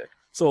fantastic.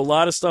 So a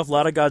lot of stuff, a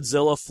lot of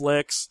Godzilla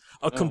flicks,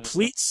 a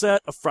complete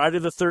set of Friday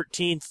the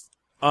 13th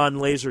on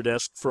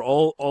Laserdisc for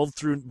all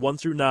through 1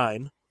 through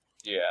 9.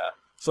 Yeah.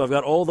 So I've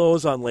got all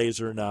those on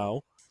laser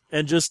now,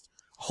 and just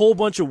a whole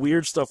bunch of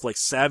weird stuff like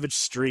Savage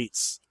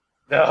Streets.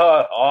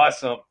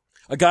 Awesome.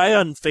 A guy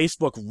on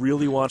Facebook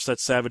really wants that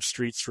Savage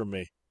Streets from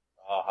me.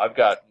 I've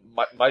got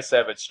my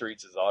Savage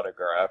Streets is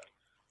autographed.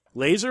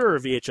 Laser or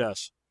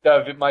VHS?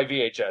 My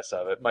VHS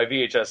of it. My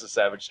VHS of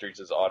Savage Streets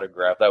is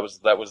autographed. That was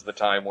the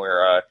time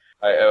where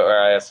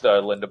I asked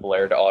Linda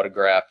Blair to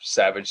autograph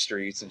Savage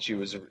Streets, and she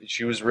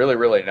was really,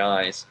 really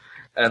nice.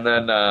 And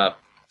then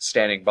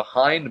standing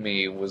behind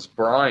me was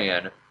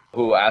Brian,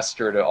 who asked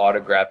her to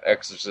autograph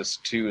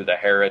Exorcist II: The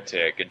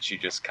Heretic, and she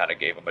just kind of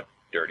gave him a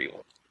dirty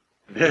look.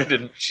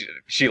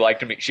 She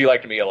liked me. She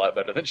liked me a lot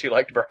better than she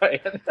liked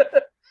Brian.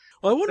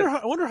 Well,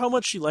 I wonder how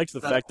much she liked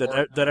the fact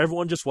that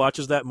everyone just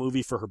watches that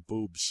movie for her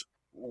boobs.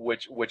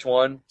 Which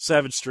one?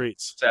 Savage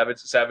Streets.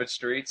 Savage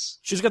Streets.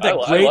 She's got that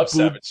I great love boob.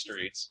 Savage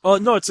Streets. Oh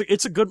no,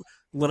 it's a good.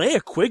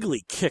 Linnea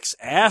Quigley kicks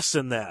ass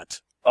in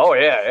that. Oh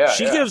yeah.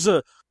 She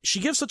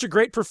gives such a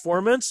great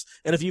performance,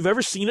 and if you've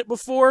ever seen it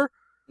before,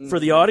 for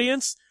the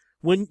audience,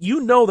 when you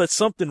know that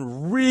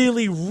something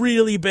really,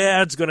 really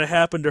bad's going to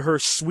happen to her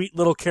sweet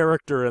little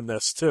character in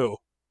this too.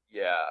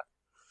 Yeah.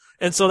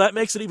 And so that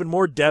makes it even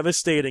more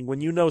devastating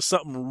when you know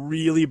something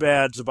really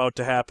bad's about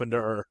to happen to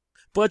her.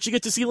 But you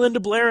get to see Linda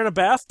Blair in a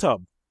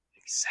bathtub.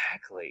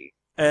 Exactly.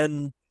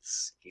 And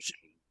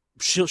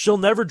she'll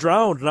never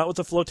drown, not with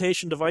the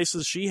flotation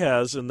devices she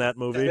has in that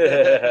movie.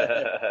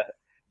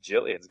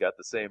 Jillian's got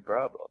the same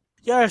problem.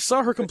 Yeah, I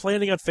saw her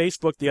complaining on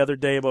Facebook the other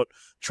day about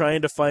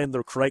trying to find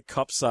the right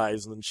cup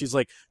size, and she's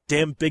like,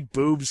 damn big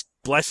boobs,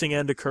 blessing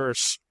and a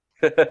curse.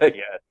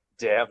 Yeah,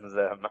 damn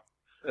them.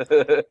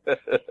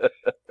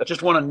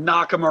 Just want to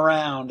knock them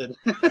around. And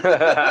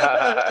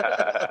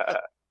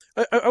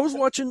I was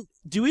watching,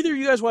 do either of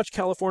you guys watch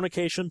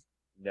Californication?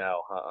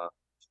 No,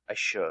 I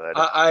should.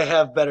 I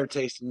have better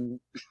taste in...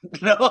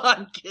 No,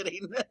 I'm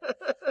kidding.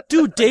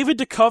 Dude, David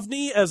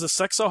Duchovny as a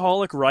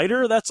sexaholic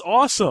writer? That's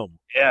awesome.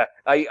 Yeah,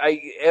 I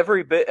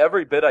every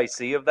bit I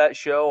see of that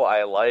show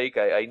I like.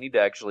 I need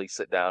to actually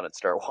sit down and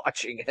start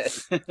watching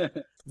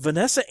it.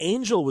 Vanessa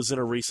Angel was in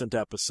a recent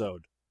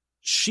episode.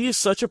 She is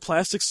such a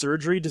plastic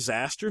surgery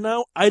disaster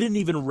now, I didn't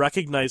even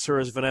recognize her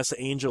as Vanessa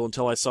Angel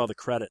until I saw the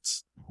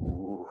credits.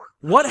 Ooh.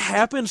 What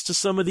happens to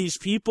some of these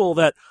people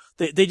that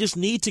they just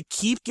need to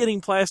keep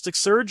getting plastic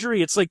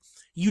surgery? It's like,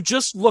 you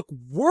just look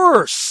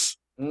worse.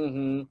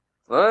 Mm-hmm.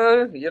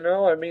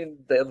 I mean,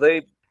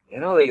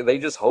 they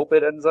just hope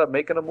it ends up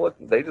making them look,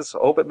 they just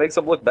hope it makes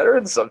them look better,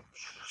 and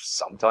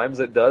sometimes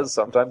it does,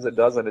 sometimes it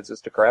doesn't. It's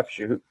just a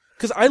crapshoot.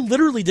 Because I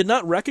literally did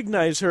not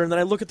recognize her, and then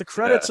I look at the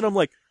credits and I'm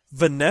like,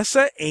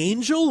 Vanessa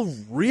Angel?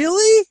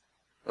 Really?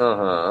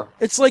 Uh-huh.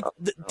 It's like,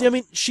 I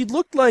mean, she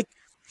looked like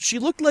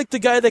the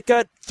guy that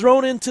got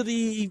thrown into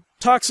the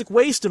toxic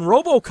waste in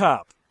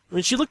RoboCop. I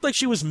mean, she looked like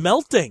she was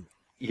melting.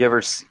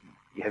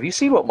 Have you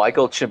seen what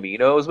Michael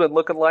Cimino has been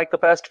looking like the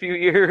past few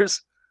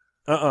years?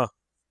 Is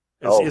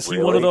really?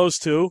 he one of those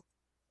too?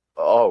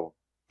 Oh,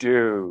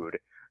 dude.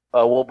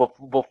 Well,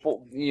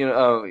 before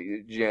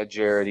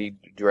Jared, he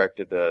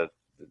directed the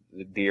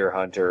Deer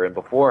Hunter, and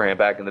beforehand,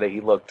 back in the day,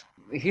 he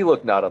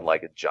looked not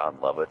unlike a John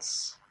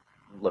Lovitz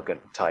looking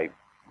type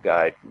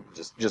guy,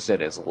 just in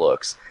his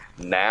looks.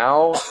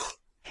 Now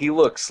he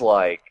looks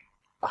like,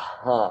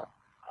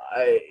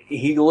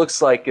 he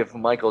looks like if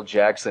Michael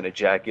Jackson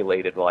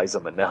ejaculated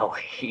Liza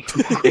Minnelli.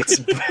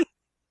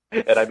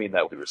 And I mean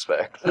that with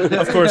respect.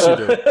 Of course you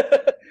do.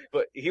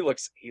 But he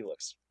looks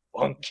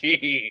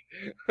funky.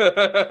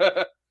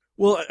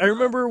 Well, I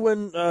remember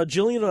when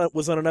Jillian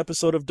was on an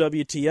episode of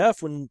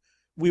WTF when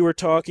we were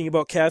talking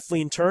about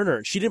Kathleen Turner,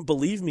 and she didn't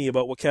believe me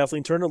about what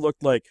Kathleen Turner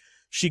looked like.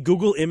 She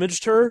Google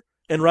imaged her,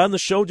 and Ron the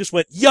show just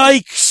went,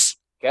 yikes!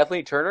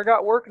 Kathleen Turner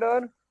got work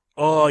done?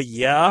 Oh,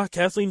 yeah?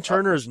 Kathleen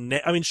Turner's...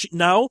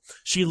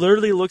 she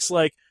literally looks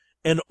like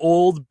an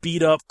old,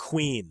 beat-up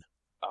queen.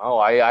 Oh,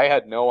 I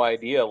had no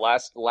idea.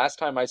 Last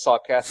time I saw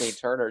Kathleen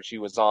Turner, she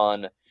was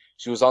on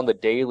The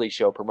Daily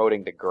Show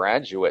promoting The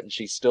Graduate, and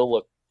she still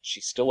looked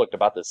she still looked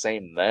about the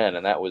same then,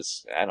 and that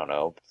was, I don't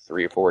know,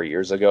 3 or 4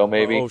 years ago,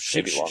 maybe. Oh,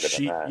 Maybe longer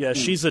than that. Yeah,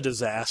 she's a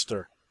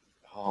disaster.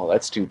 Oh,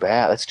 that's too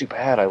bad. That's too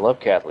bad. I love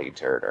Kathleen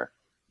Turner.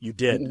 You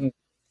did.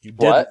 You did.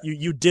 What?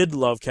 You did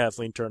love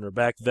Kathleen Turner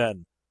back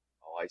then.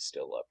 Oh, I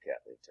still love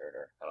Kathleen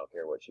Turner. I don't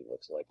care what she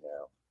looks like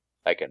now.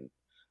 I can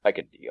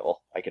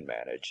deal. I can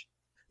manage.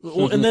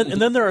 Well, and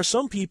then there are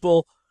some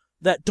people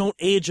that don't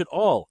age at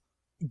all.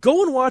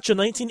 Go and watch a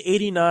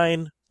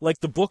 1989,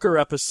 like the Booker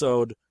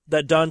episode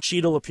that Don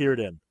Cheadle appeared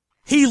in.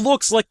 He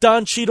looks like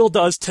Don Cheadle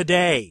does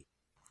today.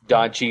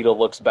 Don Cheadle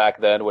looks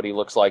back then what he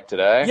looks like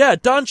today? Yeah,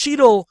 Don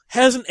Cheadle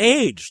hasn't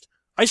aged.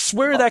 I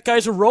swear that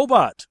guy's a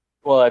robot.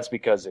 Well, that's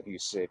because if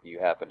you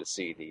happen to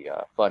see the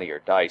Funny or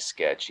Die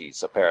sketch,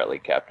 he's apparently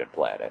Captain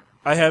Planet.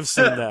 I have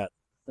seen that.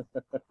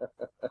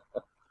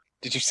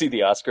 Did you see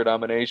the Oscar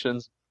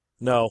nominations?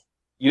 No.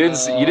 You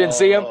didn't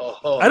see him?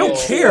 I don't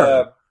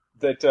care.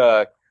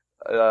 That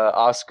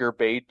Oscar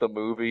Bait, the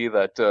movie,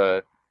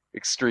 that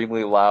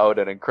Extremely Loud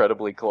and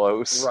Incredibly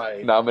Close,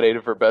 Right.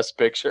 nominated for Best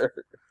Picture.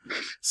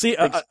 See,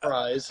 Big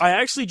surprise. I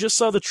actually just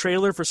saw the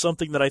trailer for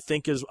something that I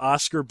think is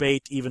Oscar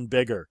bait even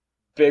bigger.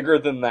 Bigger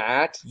than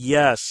that?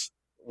 Yes.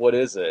 What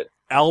is it?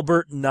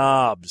 Albert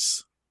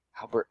Nobbs.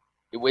 Albert,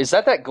 is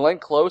that Glenn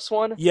Close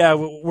one? Yeah,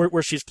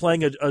 where she's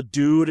playing a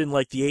dude in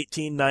like the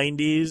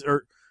 1890s,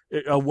 or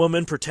a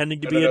woman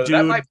pretending to be a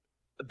dude.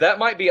 That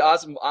might be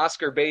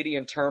Oscar Beatty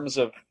in terms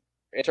of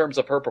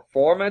her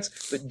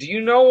performance. But do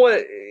you know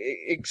what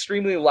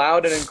Extremely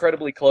Loud and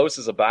Incredibly Close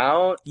is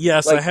about?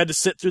 Yes, I had to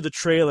sit through the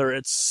trailer.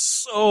 It's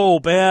so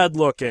bad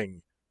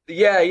looking.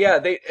 Yeah,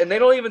 they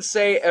don't even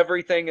say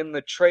everything in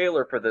the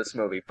trailer for this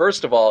movie.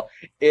 First of all,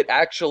 it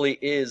actually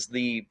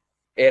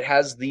it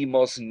has the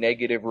most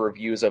negative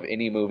reviews of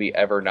any movie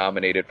ever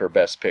nominated for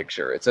Best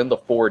Picture. It's in the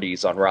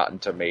 40s on Rotten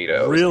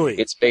Tomatoes. Really?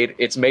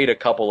 It's made a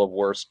couple of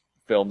worst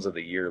films of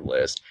the year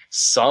list.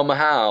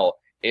 Somehow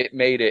it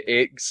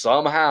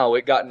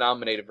got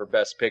nominated for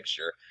Best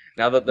Picture.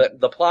 Now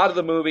the plot of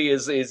the movie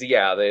is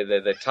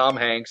the Tom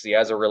Hanks, he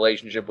has a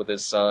relationship with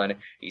his son.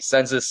 He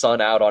sends his son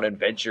out on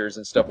adventures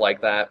and stuff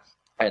like that.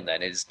 And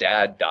then his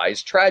dad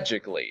dies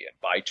tragically. And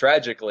by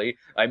tragically,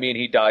 I mean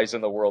he dies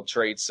in the World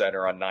Trade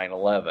Center on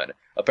 9/11.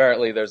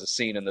 Apparently there's a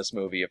scene in this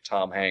movie of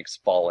Tom Hanks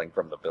falling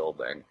from the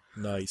building.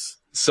 Nice.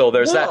 So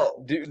there's that.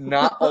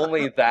 Not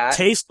only that,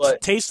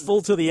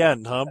 tasteful to the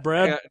end, huh,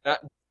 Brad?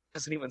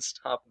 Doesn't even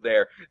stop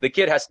there. The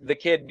kid has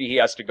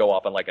to go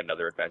off on like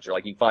another adventure.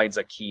 Like he finds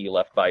a key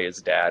left by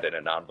his dad in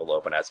an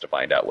envelope and has to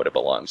find out what it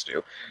belongs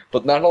to.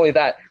 But not only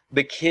that,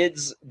 the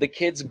kid's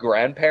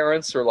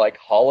grandparents are like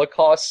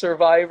Holocaust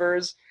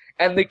survivors,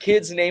 and the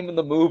kid's name in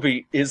the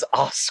movie is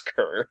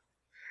Oscar.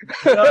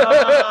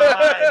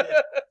 God.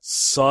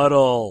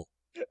 Subtle.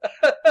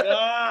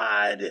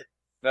 God.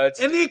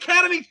 And the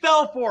Academy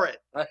fell for it.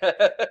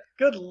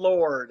 Good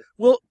Lord.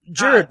 Well,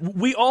 Jared,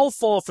 we all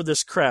fall for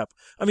this crap.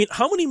 I mean,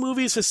 how many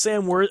movies has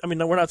Sam Worthington... I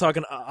mean, we're not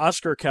talking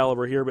Oscar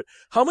caliber here, but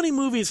how many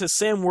movies has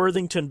Sam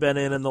Worthington been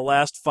in the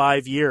last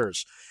 5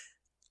 years?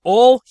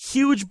 All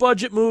huge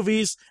budget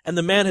movies, and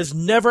the man has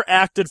never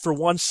acted for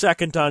 1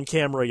 second on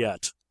camera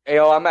yet. Hey,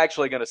 I'm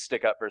actually going to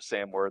stick up for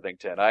Sam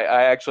Worthington. I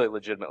actually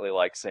legitimately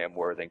like Sam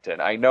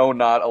Worthington. I know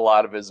not a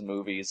lot of his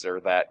movies are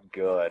that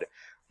good,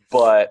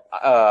 but...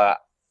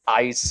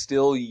 I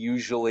still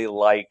usually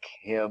like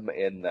him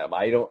in them.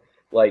 I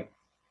like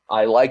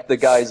the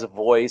guy's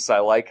voice. I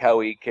like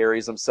how he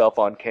carries himself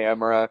on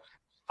camera.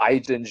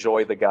 I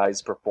enjoy the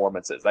guy's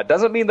performances. That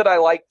doesn't mean that I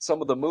like some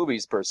of the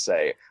movies per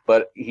se,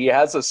 but he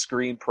has a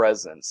screen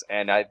presence,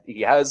 and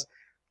he has,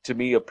 to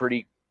me, a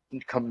pretty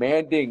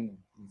commanding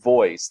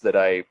voice that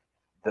I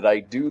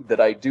do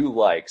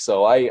like.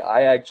 So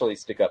I actually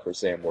stick up for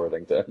Sam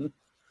Worthington.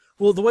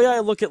 Well, the way I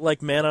look at,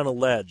 like, Man on a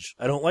Ledge,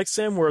 I don't like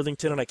Sam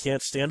Worthington and I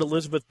can't stand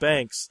Elizabeth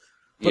Banks.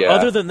 But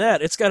other than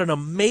that, it's got an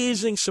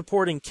amazing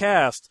supporting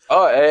cast.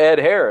 Oh, Ed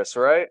Harris,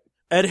 right?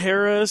 Ed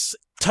Harris,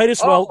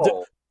 Titus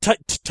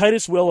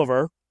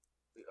Welliver.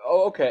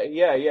 Oh, okay.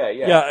 Yeah.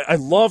 Yeah, I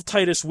love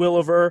Titus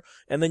Welliver.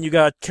 And then you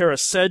got Kara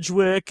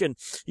Sedgwick, and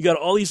you got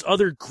all these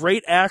other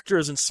great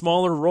actors in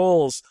smaller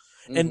roles.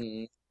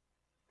 And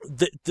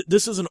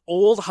this is an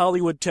old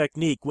Hollywood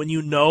technique. When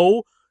you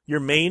know your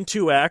main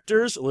two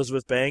actors,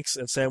 Elizabeth Banks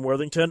and Sam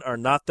Worthington, are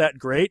not that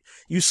great,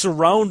 you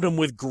surround them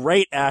with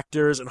great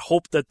actors and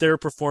hope that their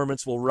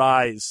performance will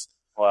rise.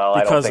 Well,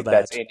 I don't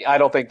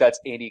think that's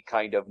any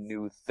kind of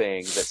new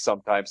thing, that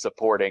sometimes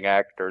supporting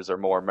actors are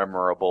more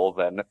memorable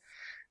than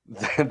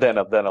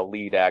a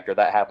lead actor.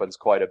 That happens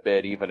quite a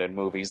bit, even in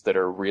movies that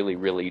are really,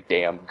 really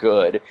damn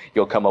good.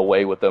 You'll come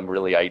away with them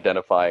really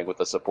identifying with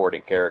the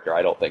supporting character.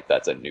 I don't think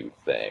that's a new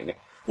thing.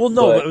 Well,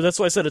 no, but that's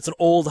why I said it's an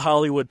old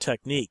Hollywood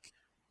technique.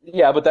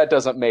 Yeah, but that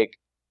doesn't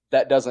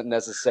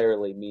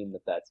necessarily mean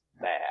that that's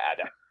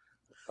bad.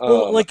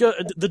 Well,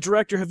 the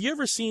director, have you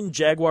ever seen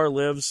Jaguar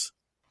Lives?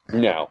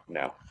 No.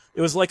 It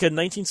was like a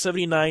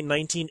 1979,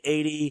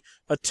 1980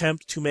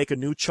 attempt to make a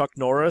new Chuck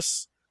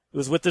Norris. It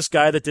was with this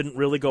guy that didn't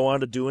really go on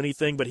to do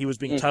anything, but he was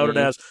being touted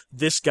as,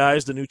 this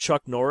guy's the new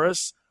Chuck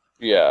Norris.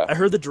 Yeah. I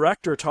heard the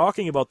director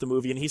talking about the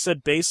movie, and he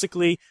said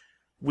basically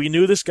we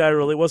knew this guy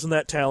really wasn't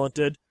that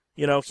talented.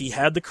 You know, he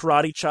had the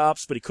karate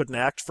chops, but he couldn't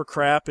act for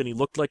crap, and he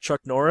looked like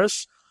Chuck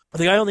Norris.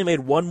 The guy only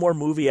made one more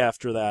movie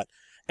after that.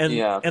 And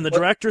the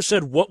director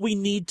said, what we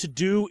need to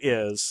do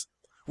is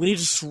we need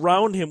to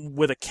surround him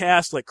with a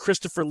cast like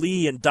Christopher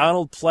Lee and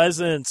Donald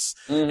Pleasance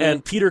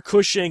and Peter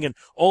Cushing and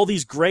all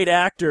these great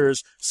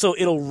actors, so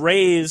it'll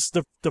raise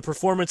the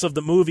performance of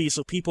the movie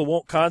so people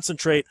won't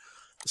concentrate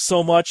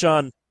so much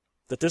on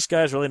that this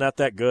guy's really not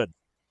that good.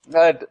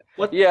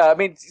 Yeah, I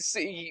mean,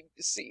 see,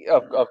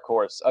 of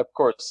course,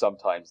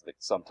 sometimes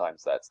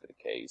that's the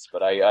case,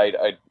 but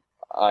I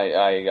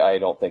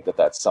don't think that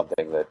that's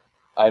something that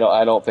I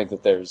don't think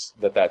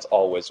that that's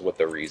always what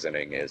the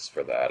reasoning is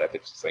for that. I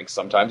think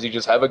sometimes you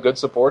just have a good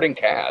supporting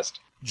cast.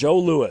 Joe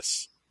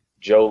Louis,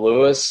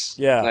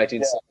 yeah,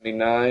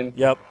 1979.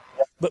 Yep.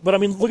 But I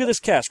mean, look at this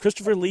cast: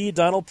 Christopher Lee,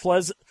 Donald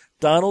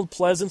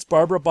Pleasance,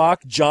 Barbara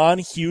Bach, John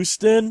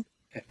Huston.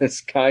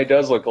 This guy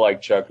does look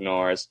like Chuck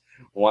Norris.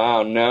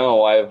 Wow,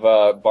 no, I've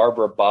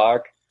Barbara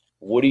Bach.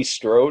 Woody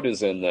Strode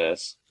is in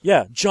this.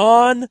 Yeah,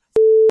 John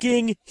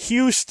f***ing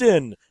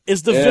Huston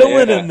is the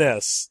villain in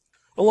this,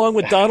 along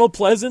with Donald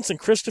Pleasance and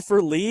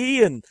Christopher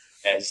Lee and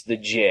as the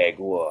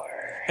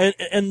Jaguar.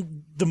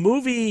 And the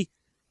movie,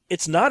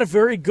 it's not a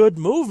very good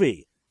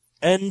movie.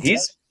 And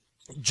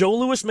Joe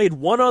Louis made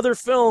one other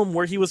film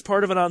where he was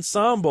part of an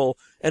ensemble,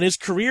 and his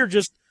career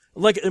just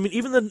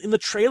even in the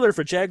trailer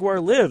for Jaguar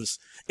Lives,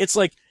 it's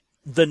like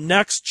the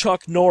next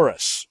Chuck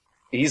Norris.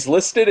 He's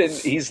listed in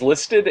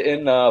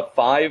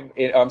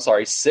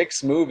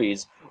 6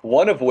 movies,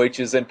 one of which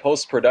is in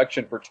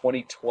post-production for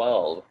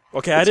 2012.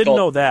 Okay, I didn't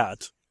know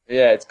that.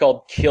 Yeah, it's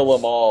called Kill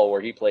 'Em All, where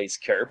he plays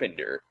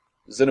Carpenter.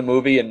 It was in a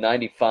movie in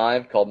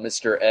 95 called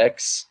Mr.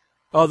 X.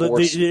 Oh,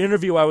 the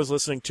interview I was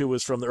listening to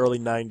was from the early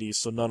 90s,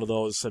 so none of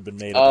those had been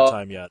made at the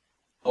time yet.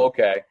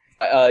 Okay.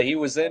 He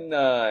was in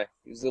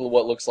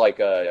what looks like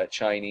a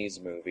Chinese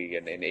movie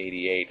in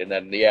 88, and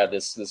then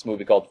this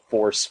movie called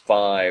Force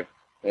 5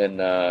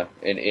 in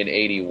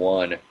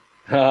 81.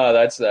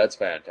 That's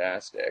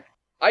fantastic.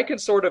 I can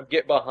sort of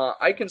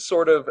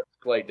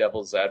play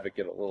devil's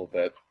advocate a little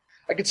bit.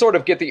 I can sort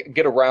of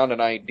get around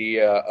an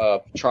idea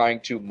of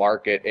trying to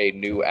market a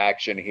new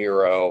action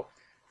hero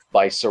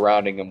by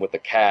surrounding him with a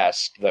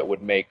cast that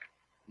would make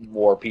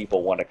more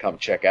people want to come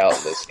check out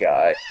this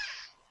guy.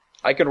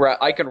 I can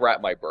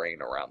wrap my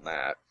brain around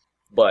that.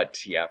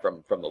 But yeah,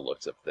 from the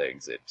looks of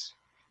things, it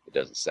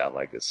doesn't sound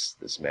like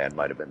this man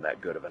might have been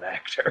that good of an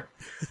actor.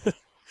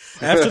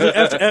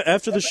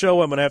 After the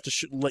show, I'm gonna have to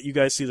let you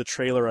guys see the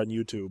trailer on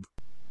YouTube.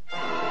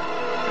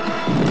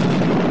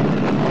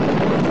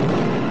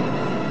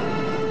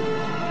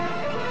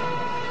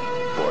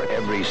 For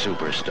every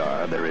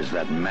superstar, there is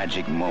that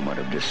magic moment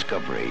of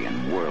discovery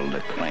and world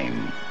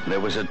acclaim. There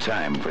was a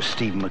time for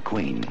Steve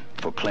McQueen,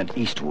 for Clint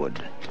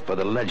Eastwood, for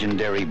the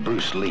legendary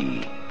Bruce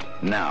Lee.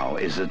 Now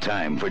is the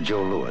time for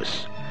Joe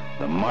Louis,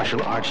 the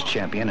martial arts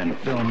champion and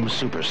film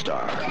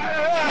superstar.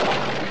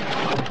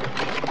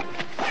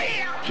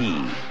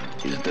 He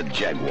is the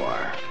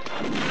Jaguar.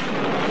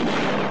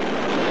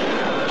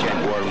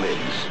 Jaguar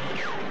Lives,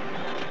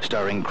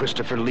 starring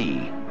Christopher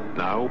Lee.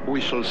 Now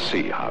we shall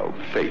see how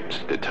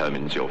fate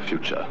determines your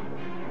future.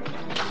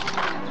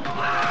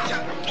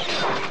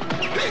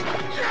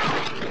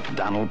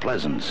 Donald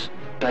Pleasance.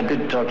 I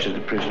did torture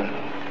the prisoner,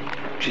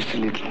 just a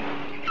little.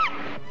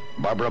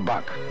 Barbara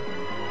Bach.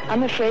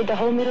 I'm afraid the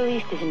whole Middle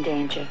East is in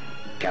danger.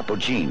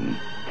 Capuchin.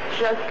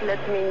 Just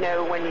let me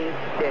know when he's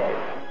dead.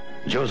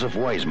 Joseph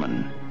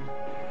Weisman.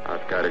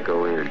 I've got to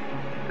go in.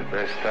 The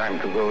best time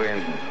to go in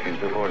is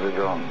before the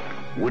dawn.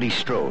 Woody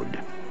Strode.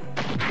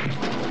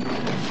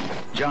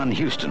 John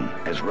Huston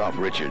as Ralph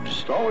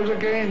Richards. It's always a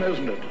game,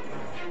 isn't it?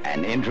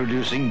 And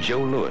introducing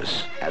Joe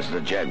Louis as the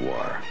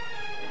Jaguar.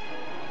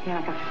 You're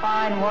like a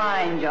fine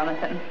wine,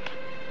 Jonathan.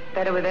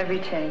 Better with every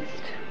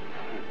taste.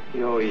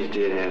 You always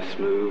did have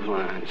smooth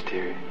lines,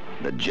 Terry.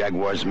 The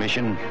Jaguar's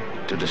mission?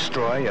 To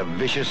destroy a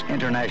vicious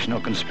international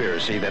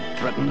conspiracy that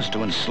threatens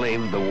to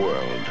enslave the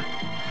world.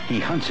 He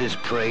hunts his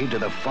prey to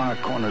the far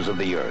corners of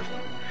the earth,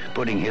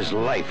 putting his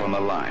life on the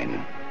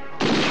line.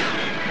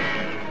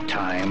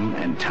 Time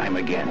and time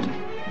again.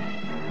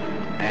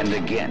 And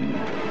again.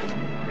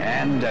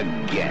 And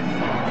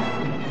again.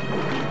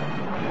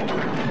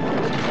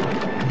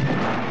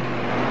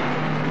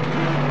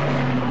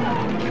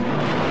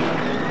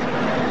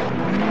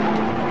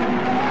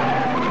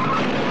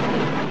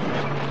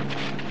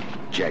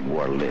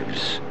 Jaguar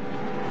Lives.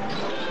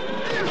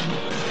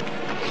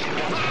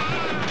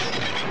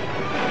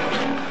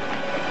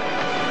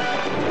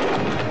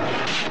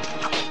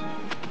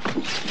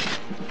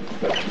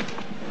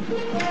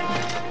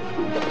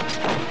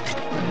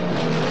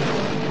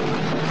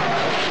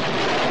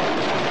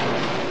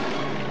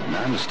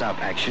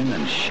 Non-stop action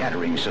and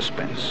shattering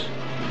suspense.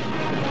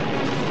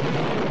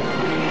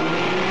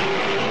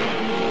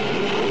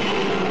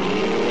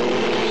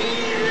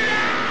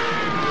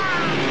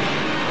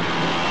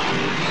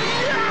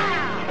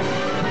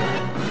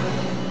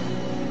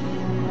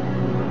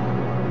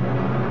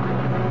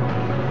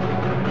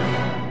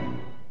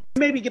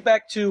 Maybe get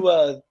back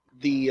to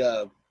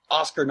the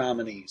Oscar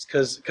nominees,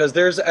 because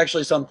there's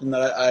actually something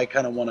that I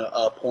kind of want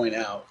to point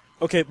out.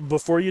 Okay,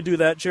 before you do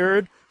that,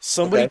 Jared,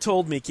 somebody Okay.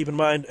 told me, keep in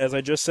mind, as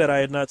I just said, I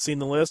had not seen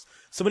the list.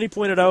 Somebody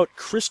pointed out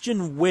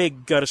Kristen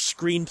Wiig got a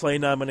screenplay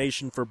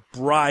nomination for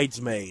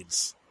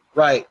Bridesmaids.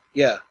 Right?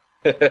 Yeah.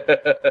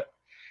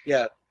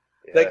 Yeah.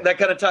 That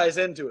kind of ties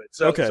into it.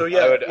 So, Okay. so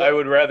yeah, I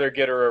would rather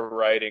get her a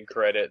writing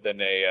credit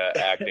than a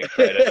acting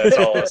credit. That's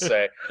all I'll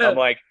say. I'm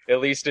like, at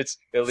least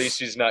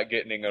she's not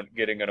getting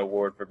an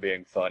award for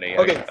being funny.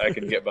 Okay. I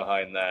can get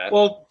behind that.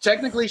 Well,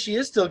 technically, she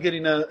is still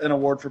getting an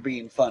award for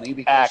being funny.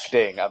 Because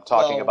Acting. I'm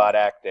talking well, about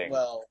acting.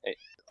 Well,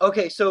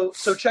 okay, so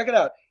check it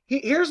out.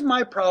 Here's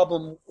my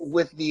problem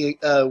with the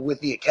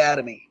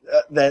Academy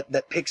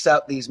that picks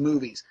out these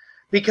movies,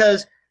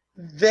 because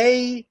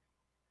they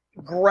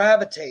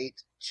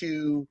gravitate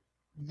to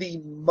the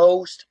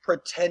most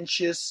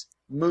pretentious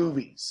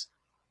movies.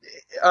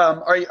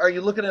 Are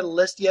you looking at a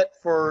list yet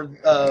for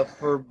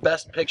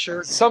Best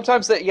Picture?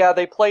 Sometimes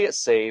they play it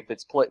safe.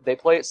 They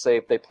play it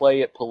safe. They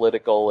play it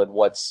political and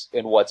what's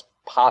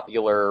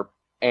popular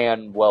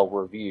and well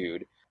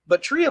reviewed.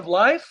 But Tree of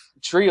Life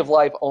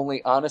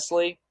only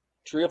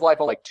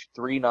like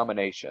 3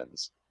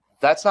 nominations.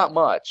 That's not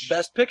much.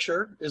 Best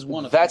Picture is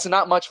one of them. That's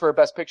not much for a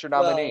Best Picture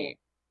nominee.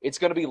 It's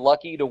going to be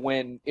lucky to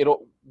win.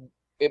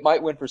 It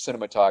might win for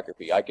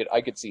cinematography. I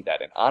could see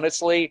that. And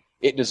honestly,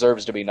 it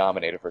deserves to be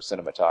nominated for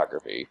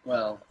cinematography.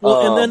 Well,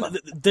 and then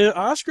the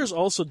Oscars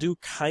also do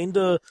kind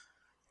of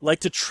like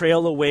to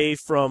trail away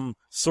from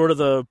sort of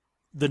the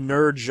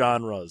nerd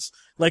genres.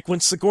 Like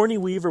when Sigourney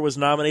Weaver was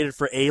nominated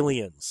for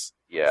Aliens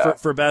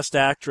for Best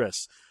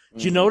Actress.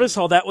 Did you notice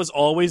how that was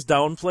always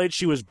downplayed?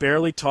 She was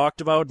barely talked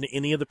about in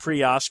any of the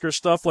pre-Oscar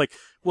stuff. Like,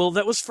 well,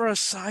 that was for a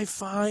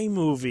sci-fi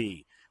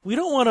movie. We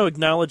don't want to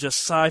acknowledge a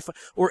sci-fi...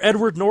 Or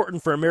Edward Norton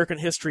for American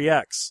History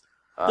X.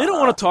 They don't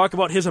want to talk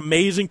about his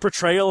amazing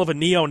portrayal of a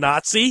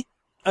neo-Nazi.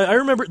 I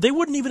remember they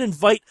wouldn't even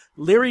invite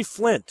Larry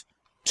Flynt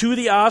to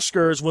the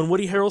Oscars when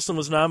Woody Harrelson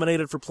was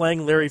nominated for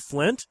playing Larry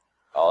Flynt.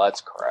 Oh,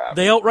 that's crap.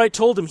 They outright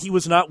told him he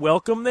was not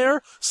welcome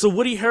there, so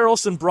Woody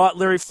Harrelson brought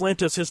Larry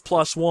Flynt as his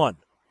 +1.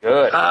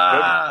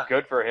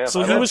 Good for him.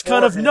 So he was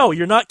kind of, no,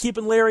 you're not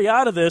keeping Larry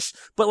out of this,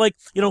 but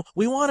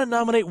we want to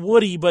nominate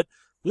Woody, but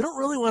we don't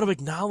really want to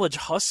acknowledge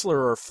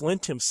Hustler or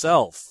Flint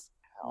himself.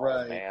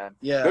 Right. Man.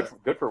 Yeah.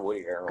 Good for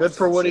Woody Harrelson. Good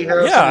for Woody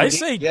Harrelson. Yeah, I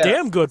say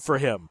damn good for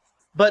him.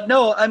 But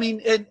no, I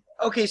mean,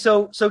 okay,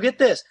 so get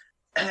this.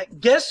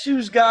 Guess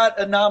who's got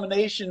a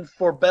nomination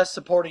for Best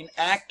Supporting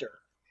Actor?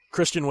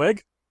 Kristen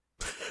Wiig?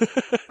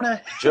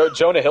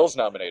 Jonah Hill's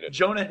nominated.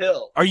 Jonah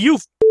Hill. Are you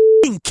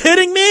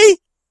kidding me?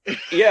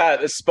 Yeah,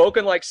 it's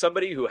spoken like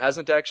somebody who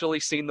hasn't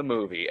actually seen the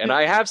movie. And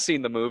I have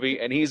seen the movie,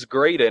 and he's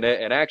great in it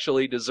and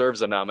actually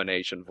deserves a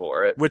nomination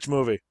for it. Which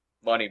movie?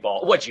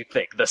 Moneyball. What'd you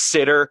think? The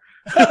Sitter?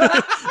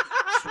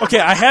 Okay,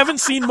 I haven't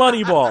seen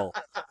Moneyball.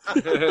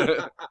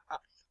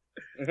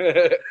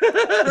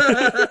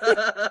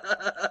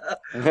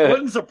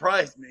 Wouldn't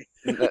surprise me.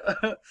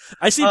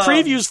 I see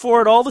previews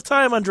for it all the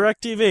time on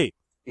DirecTV.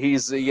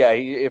 He's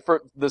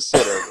for The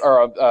Sitter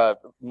or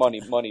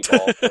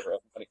Moneyball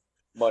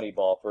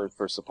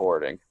for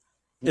supporting.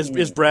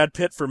 Is Brad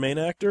Pitt for main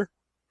actor?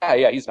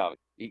 Yeah, he's not.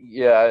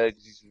 Yeah,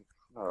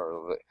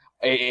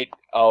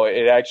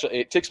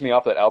 it ticks me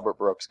off that Albert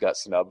Brooks got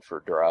snubbed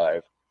for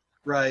Drive.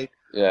 Right.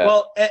 Yeah.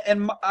 Well,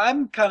 and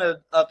I'm kind of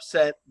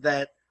upset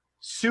that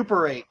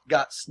Super 8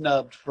 got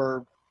snubbed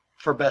for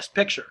Best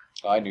Picture.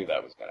 I knew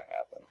that was going to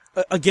happen.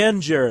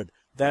 Again, Jared,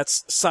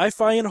 that's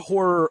sci-fi and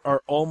horror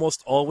are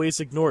almost always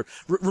ignored.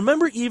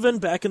 Remember even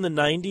back in the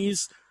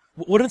 90s,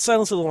 when did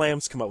Silence of the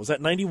Lambs come out? Was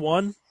that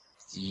 91?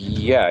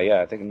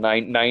 Yeah, I think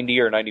 90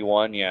 or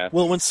 91, yeah.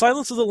 Well, when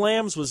Silence of the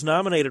Lambs was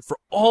nominated for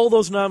all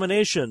those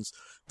nominations,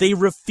 they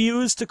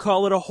refused to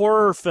call it a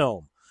horror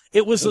film.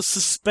 It was a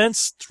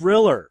suspense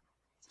thriller.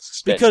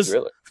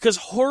 Because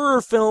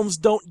horror films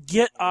don't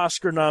get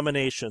Oscar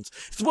nominations.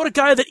 It's about a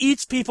guy that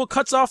eats people,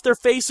 cuts off their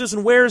faces,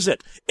 and wears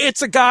it.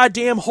 It's a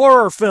goddamn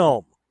horror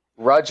film.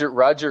 Roger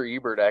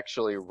Ebert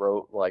actually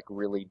wrote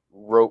really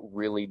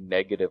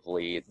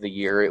negatively the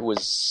year. It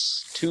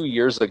was 2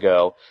 years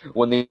ago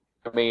when the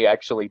Academy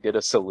actually did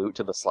a salute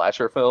to the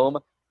slasher film.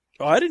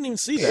 Oh, I didn't even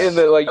see that. And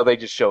they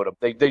just showed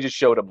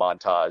a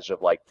montage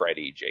of like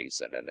Freddy,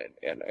 Jason,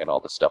 and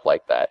all the stuff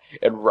like that.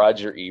 And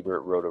Roger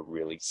Ebert wrote a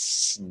really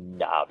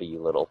snobby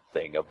little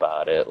thing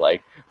about it,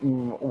 like,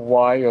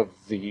 why are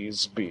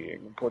these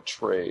being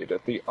portrayed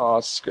at the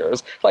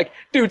Oscars? Like,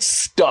 dude,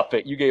 stop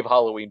it! You gave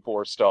Halloween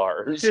 4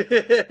 stars.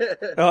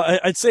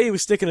 I'd say he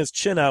was sticking his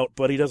chin out,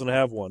 but he doesn't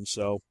have one,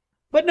 so.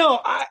 But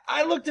no,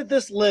 I looked at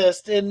this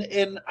list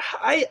and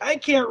I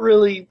can't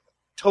really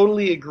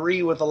totally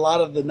agree with a lot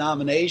of the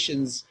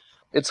nominations.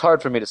 It's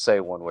hard for me to say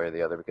one way or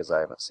the other because I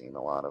haven't seen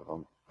a lot of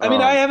them. I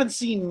mean, I haven't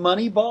seen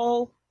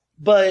Moneyball,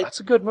 but that's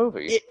a good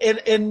movie.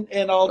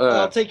 And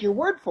I'll take your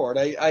word for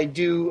it. I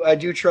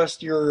do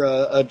trust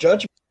your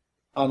judgment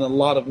on a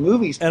lot of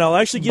movies. And I'll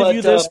actually give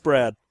you this,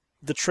 Brad.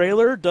 The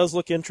trailer does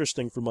look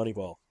interesting for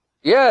Moneyball.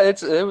 Yeah,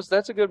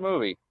 that's a good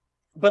movie.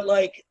 But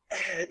like,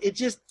 it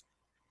just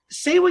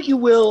say what you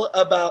will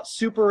about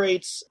Super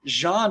 8's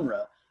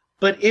genre,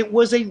 but it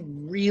was a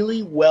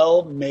really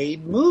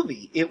well-made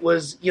movie. It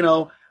was,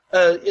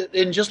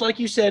 and just like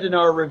you said in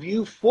our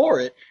review for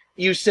it,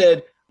 you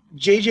said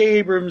J.J.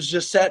 Abrams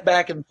just sat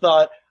back and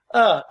thought,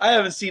 I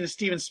haven't seen a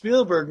Steven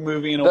Spielberg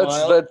movie in a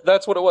while.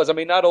 That's what it was. I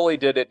mean, not only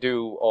did it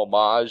do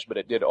homage, but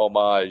it did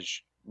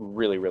homage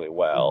really, really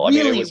well.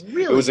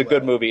 It was a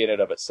good movie in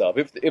and of itself.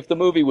 If the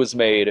movie was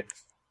made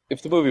in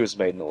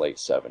the late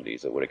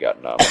 70s, it would have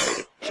gotten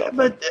nominated.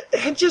 But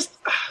it just,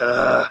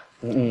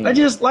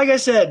 like I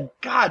said,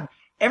 God,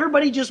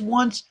 everybody just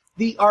wants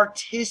the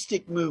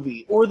artistic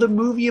movie or the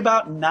movie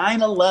about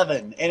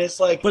 9/11, and it's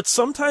like. But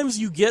sometimes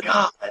you get.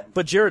 God.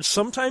 But Jared,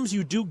 sometimes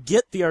you do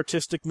get the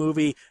artistic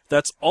movie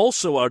that's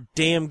also a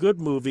damn good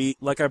movie,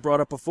 like I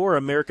brought up before,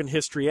 American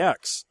History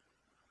X.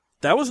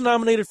 That was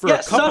nominated for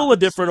a couple of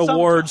different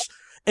awards.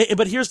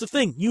 But here's the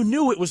thing: you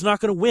knew it was not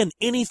going to win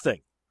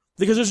anything.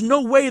 Because there's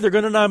no way they're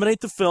going to nominate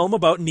the film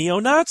about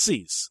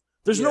neo-Nazis.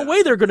 There's no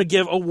way they're going to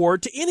give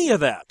award to any of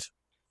that.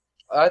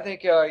 I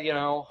think,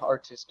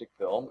 artistic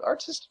films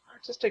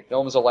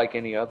are like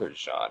any other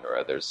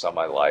genre. There's some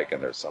I like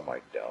and there's some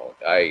I don't.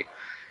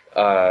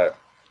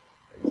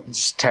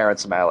 Just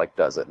Terrence Malick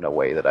does it in a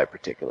way that I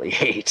particularly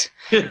hate.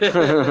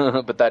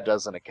 But that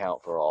doesn't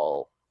account for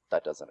all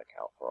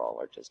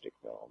artistic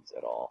films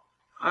at all.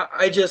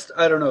 I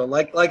don't know.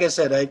 Like I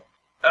said,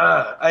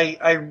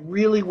 I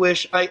really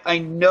wish I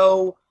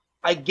know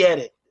I get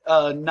it.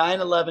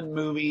 9/11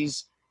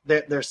 movies,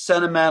 they're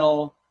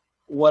sentimental,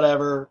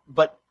 whatever.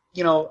 But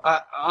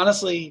I,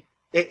 honestly,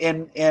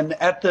 and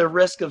at the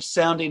risk of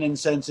sounding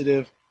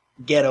insensitive,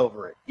 get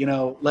over it.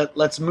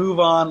 Let's move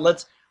on.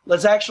 Let's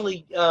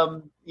actually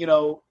talk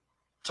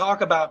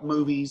about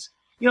movies.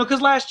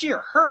 Because last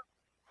year, Hurt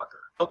Locker,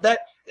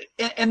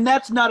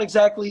 that's not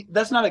exactly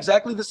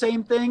the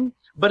same thing,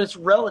 but it's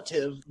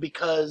relative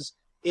because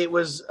it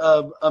was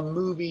a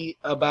movie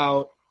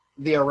about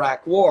the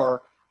Iraq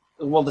War,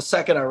 the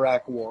second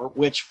Iraq War,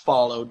 which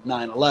followed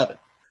 9/11.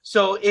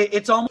 So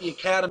it's almost the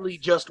Academy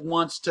just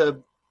wants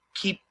to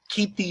keep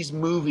these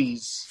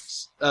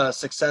movies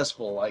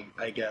successful. I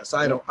guess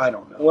I don't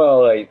know.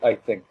 Well, I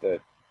think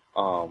that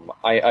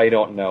I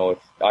don't know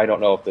if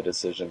the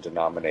decision to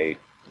nominate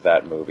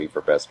that movie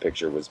for Best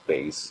Picture was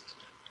based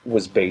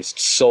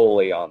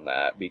solely on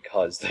that,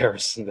 because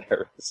there's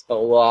a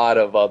lot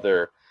of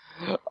other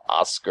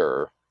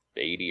Oscar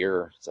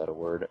baitier, is that a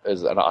word?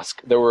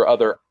 There were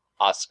other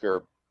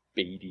Oscar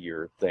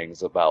baitier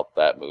things about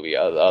that movie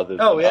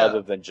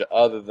other than just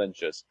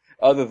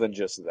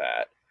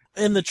that.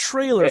 And the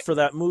trailer for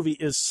that movie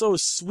is so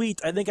sweet.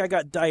 I think I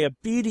got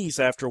diabetes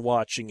after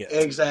watching it.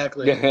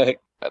 Exactly. I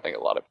think a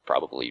lot of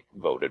probably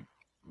voted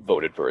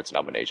for its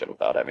nomination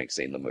without having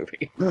seen the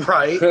movie.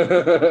 Right.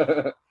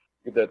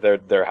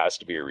 There has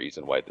to be a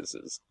reason why this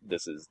is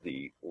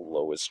the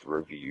lowest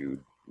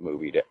reviewed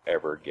movie to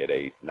ever get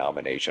a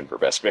nomination for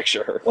Best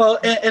Picture. Well,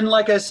 and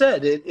like I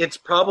said, it's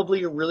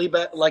probably a really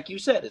bad, like you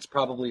said, it's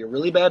probably a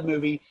really bad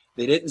movie.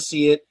 They didn't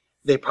see it.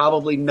 They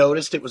probably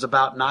noticed it was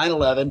about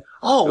 9/11.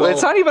 Oh, well,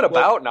 it's not even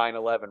about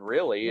 9/11,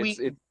 really.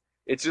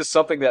 It's just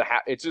something that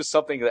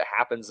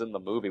happens in the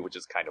movie, which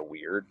is kind of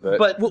weird.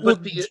 But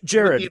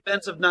Jared, the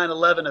events of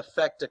 9/11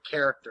 affect a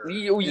character. But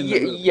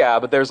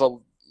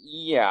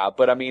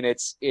I mean,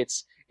 it's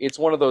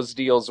one of those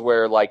deals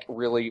where, like,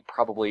 really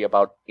probably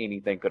about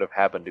anything could have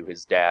happened to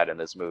his dad in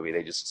this movie.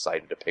 They just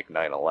decided to pick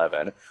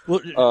 9/11.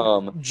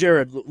 Well,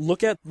 Jared,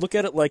 look at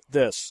it like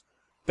this.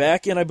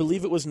 Back in, I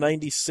believe it was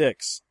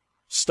 96,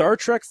 Star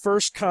Trek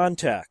First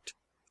Contact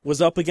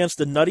was up against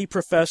the Nutty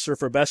Professor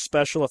for Best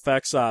Special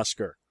Effects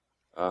Oscar.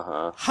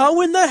 Uh-huh. How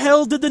in the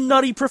hell did the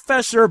Nutty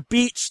Professor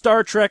beat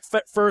Star Trek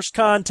First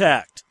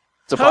Contact?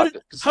 How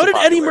did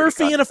Eddie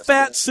Murphy in a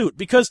fat suit?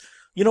 Because,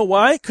 you know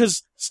why?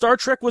 Because Star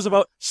Trek was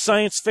about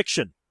science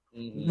fiction.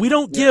 Mm-hmm. We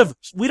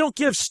don't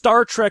give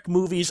Star Trek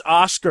movies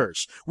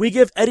Oscars. We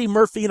give Eddie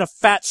Murphy in a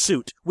fat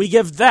suit. We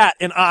give that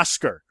an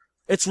Oscar.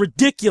 It's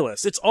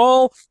ridiculous. It's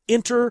all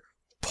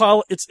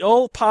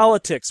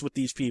politics with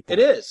these people. It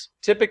is.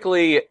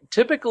 Typically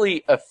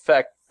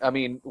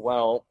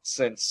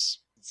since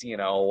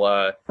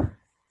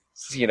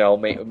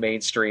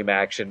mainstream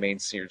action,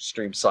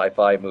 mainstream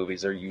sci-fi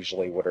movies are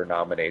usually what are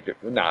nominated.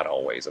 Not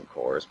always, of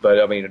course,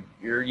 but I mean,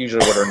 you're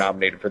usually what are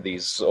nominated for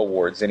these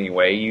awards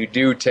anyway. You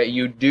do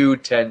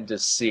tend to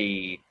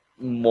see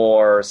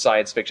more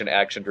science fiction,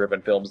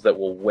 action-driven films that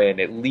will win,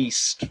 at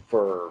least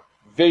for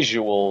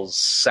visuals,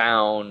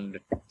 sound,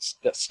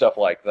 stuff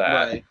like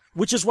that. Right.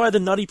 Which is why the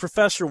Nutty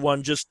Professor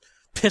one just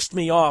pissed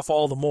me off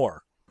all the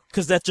more.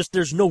 Because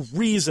there's no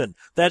reason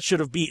that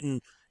should have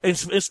beaten,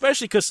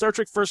 especially because Star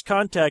Trek First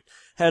Contact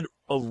had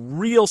a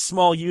real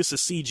small use of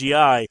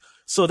CGI,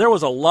 so there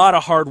was a lot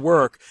of hard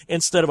work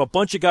instead of a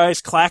bunch of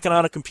guys clacking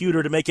on a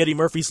computer to make Eddie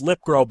Murpy's lip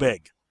grow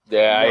big.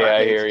 Yeah,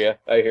 I hear you.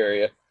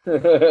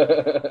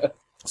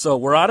 So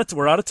we're out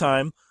of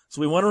time. So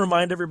we want to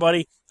remind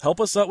everybody, help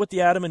us out with the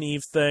Adam and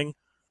Eve thing.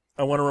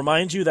 I want to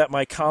remind you that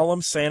my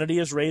column, Sanity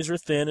is Razor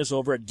Thin, is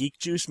over at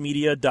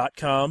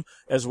geekjuicemedia.com,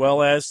 as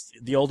well as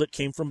the old It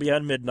Came From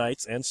Beyond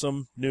Midnights, and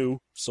some new,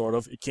 sort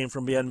of, It Came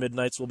From Beyond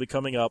Midnights will be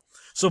coming up.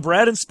 So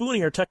Brad and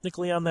Spoonie are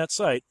technically on that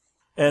site.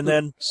 And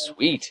then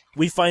Sweet.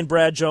 we find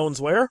Brad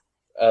Jones where?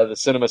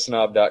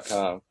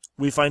 TheCinemaSnob.com.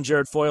 We find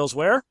Jared Foyles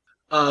where?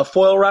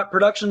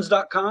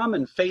 FoilWrapProductions.com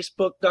and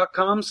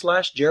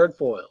Facebook.com/Jared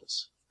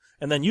Foyles.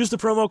 And then use the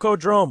promo code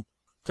DROME,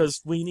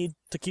 because we need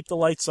to keep the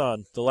lights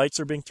on. The lights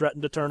are being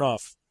threatened to turn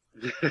off.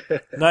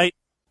 Night.